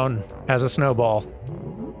slow down as a snowball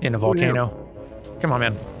in a volcano. Come on,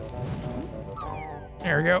 man.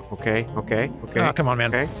 There we go. Okay. Oh, come on,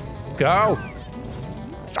 man. Okay. Go.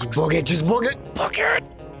 Just book it. Book it.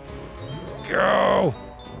 Go.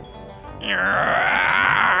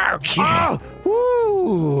 Okay. Oh!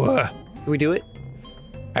 Woo. Can we do it?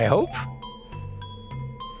 I hope.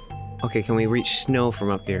 Okay, can we reach snow from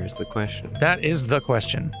up here is the question. That is the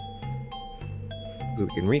question. We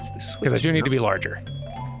can reach the switch. Because I do need to be larger.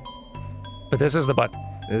 But this is the button.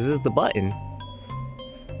 This is the button.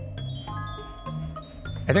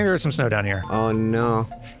 I think there is some snow down here. Oh no.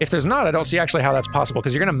 If there's not, I don't see actually how that's possible,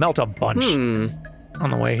 because you're gonna melt a bunch on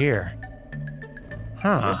the way here.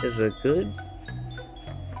 Huh. That is a good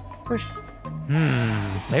question.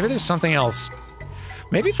 Maybe there's something else.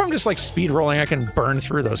 Maybe if I'm just like speed rolling, I can burn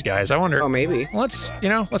through those guys. I wonder. Oh, maybe. Let's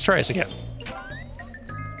try this again.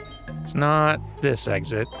 It's not this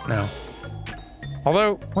exit, no.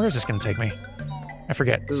 Although, where is this gonna take me? I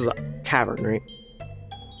forget. This is a cavern, right?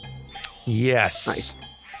 Yes. Nice.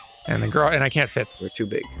 And and I can't fit. We're too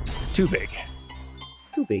big. Too big.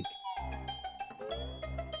 Too big.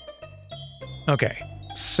 Okay,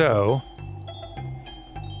 so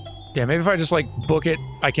yeah, maybe if I just like book it,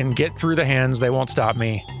 I can get through the hands. They won't stop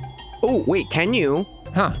me. Oh wait, can you?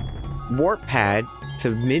 Huh? Warp pad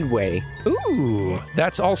to midway. Ooh,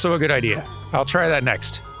 that's also a good idea. I'll try that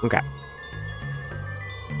next. Okay.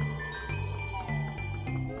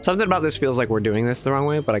 Something about this feels like we're doing this the wrong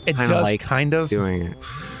way, but I kind of like doing it.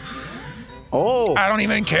 Oh! I don't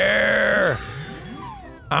even care.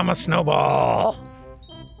 I'm a snowball.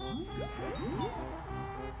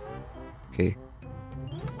 Okay.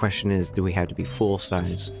 The question is, do we have to be full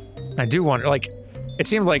size? I do wonder, like, it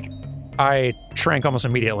seemed like I shrank almost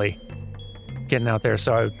immediately getting out there,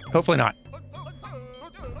 so hopefully not.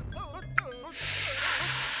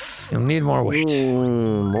 You'll need more weight.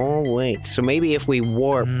 More weight. So maybe if we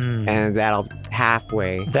warp and that'll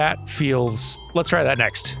halfway. That feels... Let's try that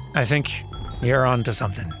next. I think you're on to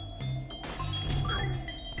something.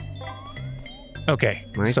 Okay,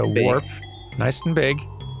 nice so and big. Warp. Nice and big.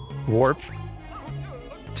 Warp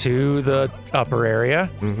to the upper area.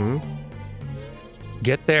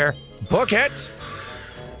 Get there. Book it!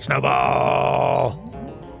 Snowball!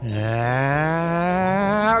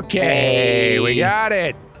 Okay, we got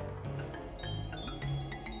it.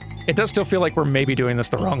 It does still feel like we're maybe doing this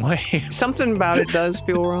the wrong way. Something about it does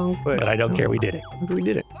feel wrong, but I don't care, we did it. We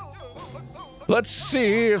did it. Let's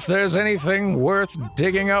see if there's anything worth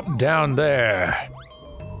digging up down there.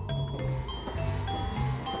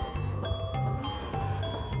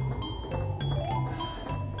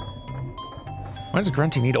 Why does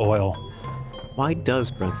Grunty need oil? Why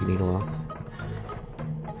does Grunty need oil?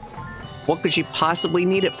 What could she possibly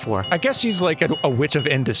need it for? I guess she's like a witch of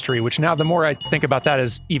industry, which now the more I think about that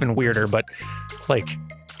is even weirder, but like,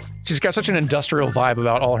 she's got such an industrial vibe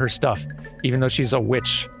about all her stuff, even though she's a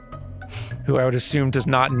witch who I would assume does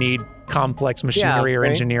not need complex machinery or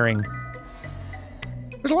engineering.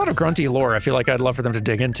 There's a lot of Grunty lore I feel like I'd love for them to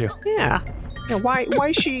dig into. Yeah. Why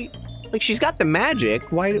is she... Like, she's got the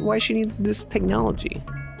magic. Why she need this technology?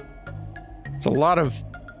 It's a lot of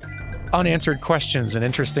unanswered questions and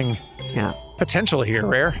interesting potential here,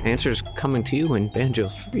 Rare. Answers coming to you in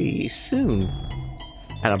Banjo-Tooie soon.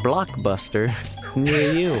 At a Blockbuster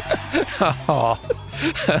near you. Oh.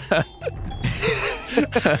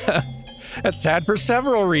 That's sad for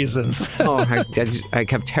several reasons. Oh, I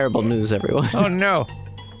have terrible news, everyone. Oh, no.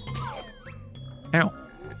 Ow.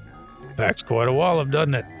 Packs quite a wallop,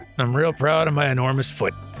 doesn't it? I'm real proud of my enormous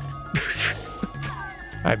foot.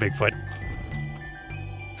 Hi, Bigfoot.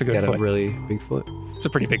 It's a good foot. A really big foot. It's a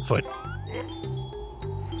pretty big foot.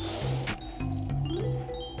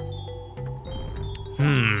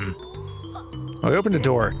 Oh, we opened a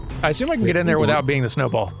door. I assume I can get in there without being the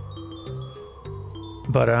snowball.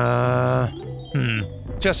 But,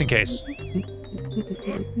 just in case.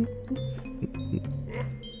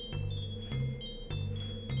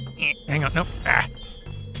 Hang on, nope. Ah.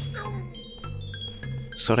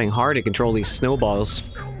 So dang hard to control these snowballs.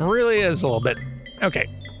 It really is a little bit. Okay.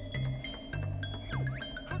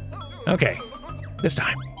 Okay. This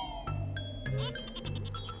time.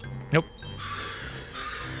 Nope.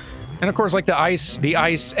 And of course, like the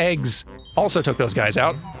ice eggs also took those guys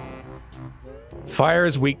out. Fire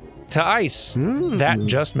is weak to ice. That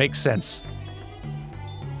just makes sense.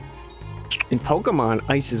 In Pokemon,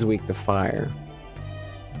 ice is weak to fire.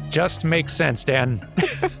 Just makes sense, Dan.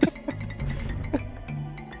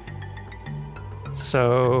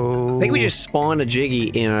 So... I think we just spawned a Jiggy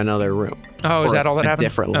in another room. Oh, is that all that happened?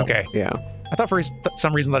 Different level. Okay. Yeah. I thought for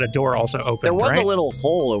some reason that a door also opened, There was right? a little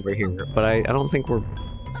hole over here, but I don't think we're...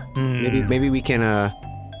 Maybe we can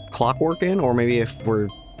clockwork in, or maybe if we're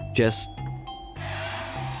just...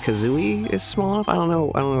 Kazooie is small enough? I don't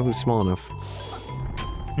know who's small enough.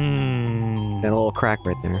 That little crack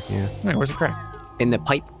right there, yeah. Wait, where's the crack? In the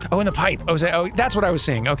pipe. Oh, in the pipe. Oh, that's what I was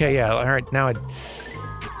seeing. Okay, yeah. All right, now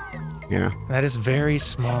Yeah. that is very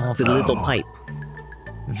small. It's a little pipe.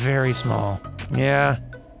 Very small. Yeah.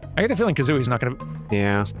 I get the feeling Kazooie's not gonna...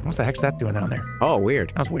 Yeah. What the heck's that doing down there? Oh, weird.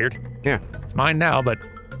 That was weird. Yeah. It's mine now, but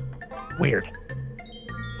weird.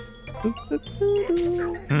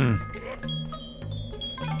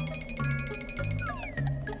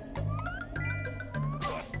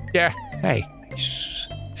 Yeah. Hey.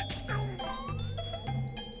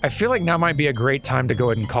 I feel like now might be a great time to go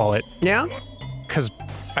ahead and call it. Yeah? Because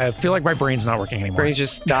I feel like my brain's not working anymore. Brains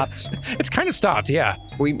just stopped. It's kind of stopped, yeah.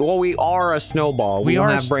 We are a snowball. We don't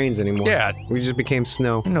have brains anymore. Yeah. We just became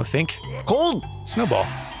snow. No, think. Cold! Snowball.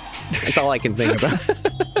 That's all I can think about.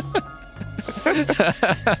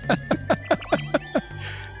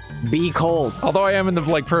 Be cold. Although I am in the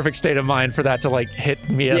like perfect state of mind for that to like hit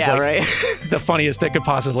me as like the funniest it could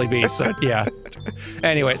possibly be. So yeah.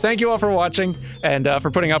 Anyway, thank you all for watching and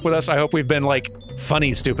for putting up with us. I hope we've been like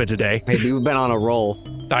funny stupid today. Maybe we've been on a roll.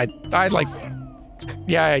 I'd like,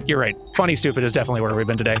 yeah, you're right. Funny stupid is definitely where we've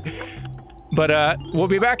been today. But we'll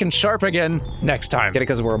be back in sharp again next time. Get it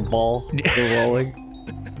because we're a ball. We're rolling.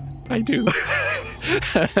 I do.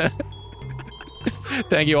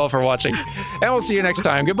 Thank you all for watching, and we'll see you next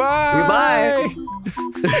time. Goodbye!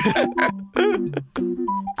 Goodbye!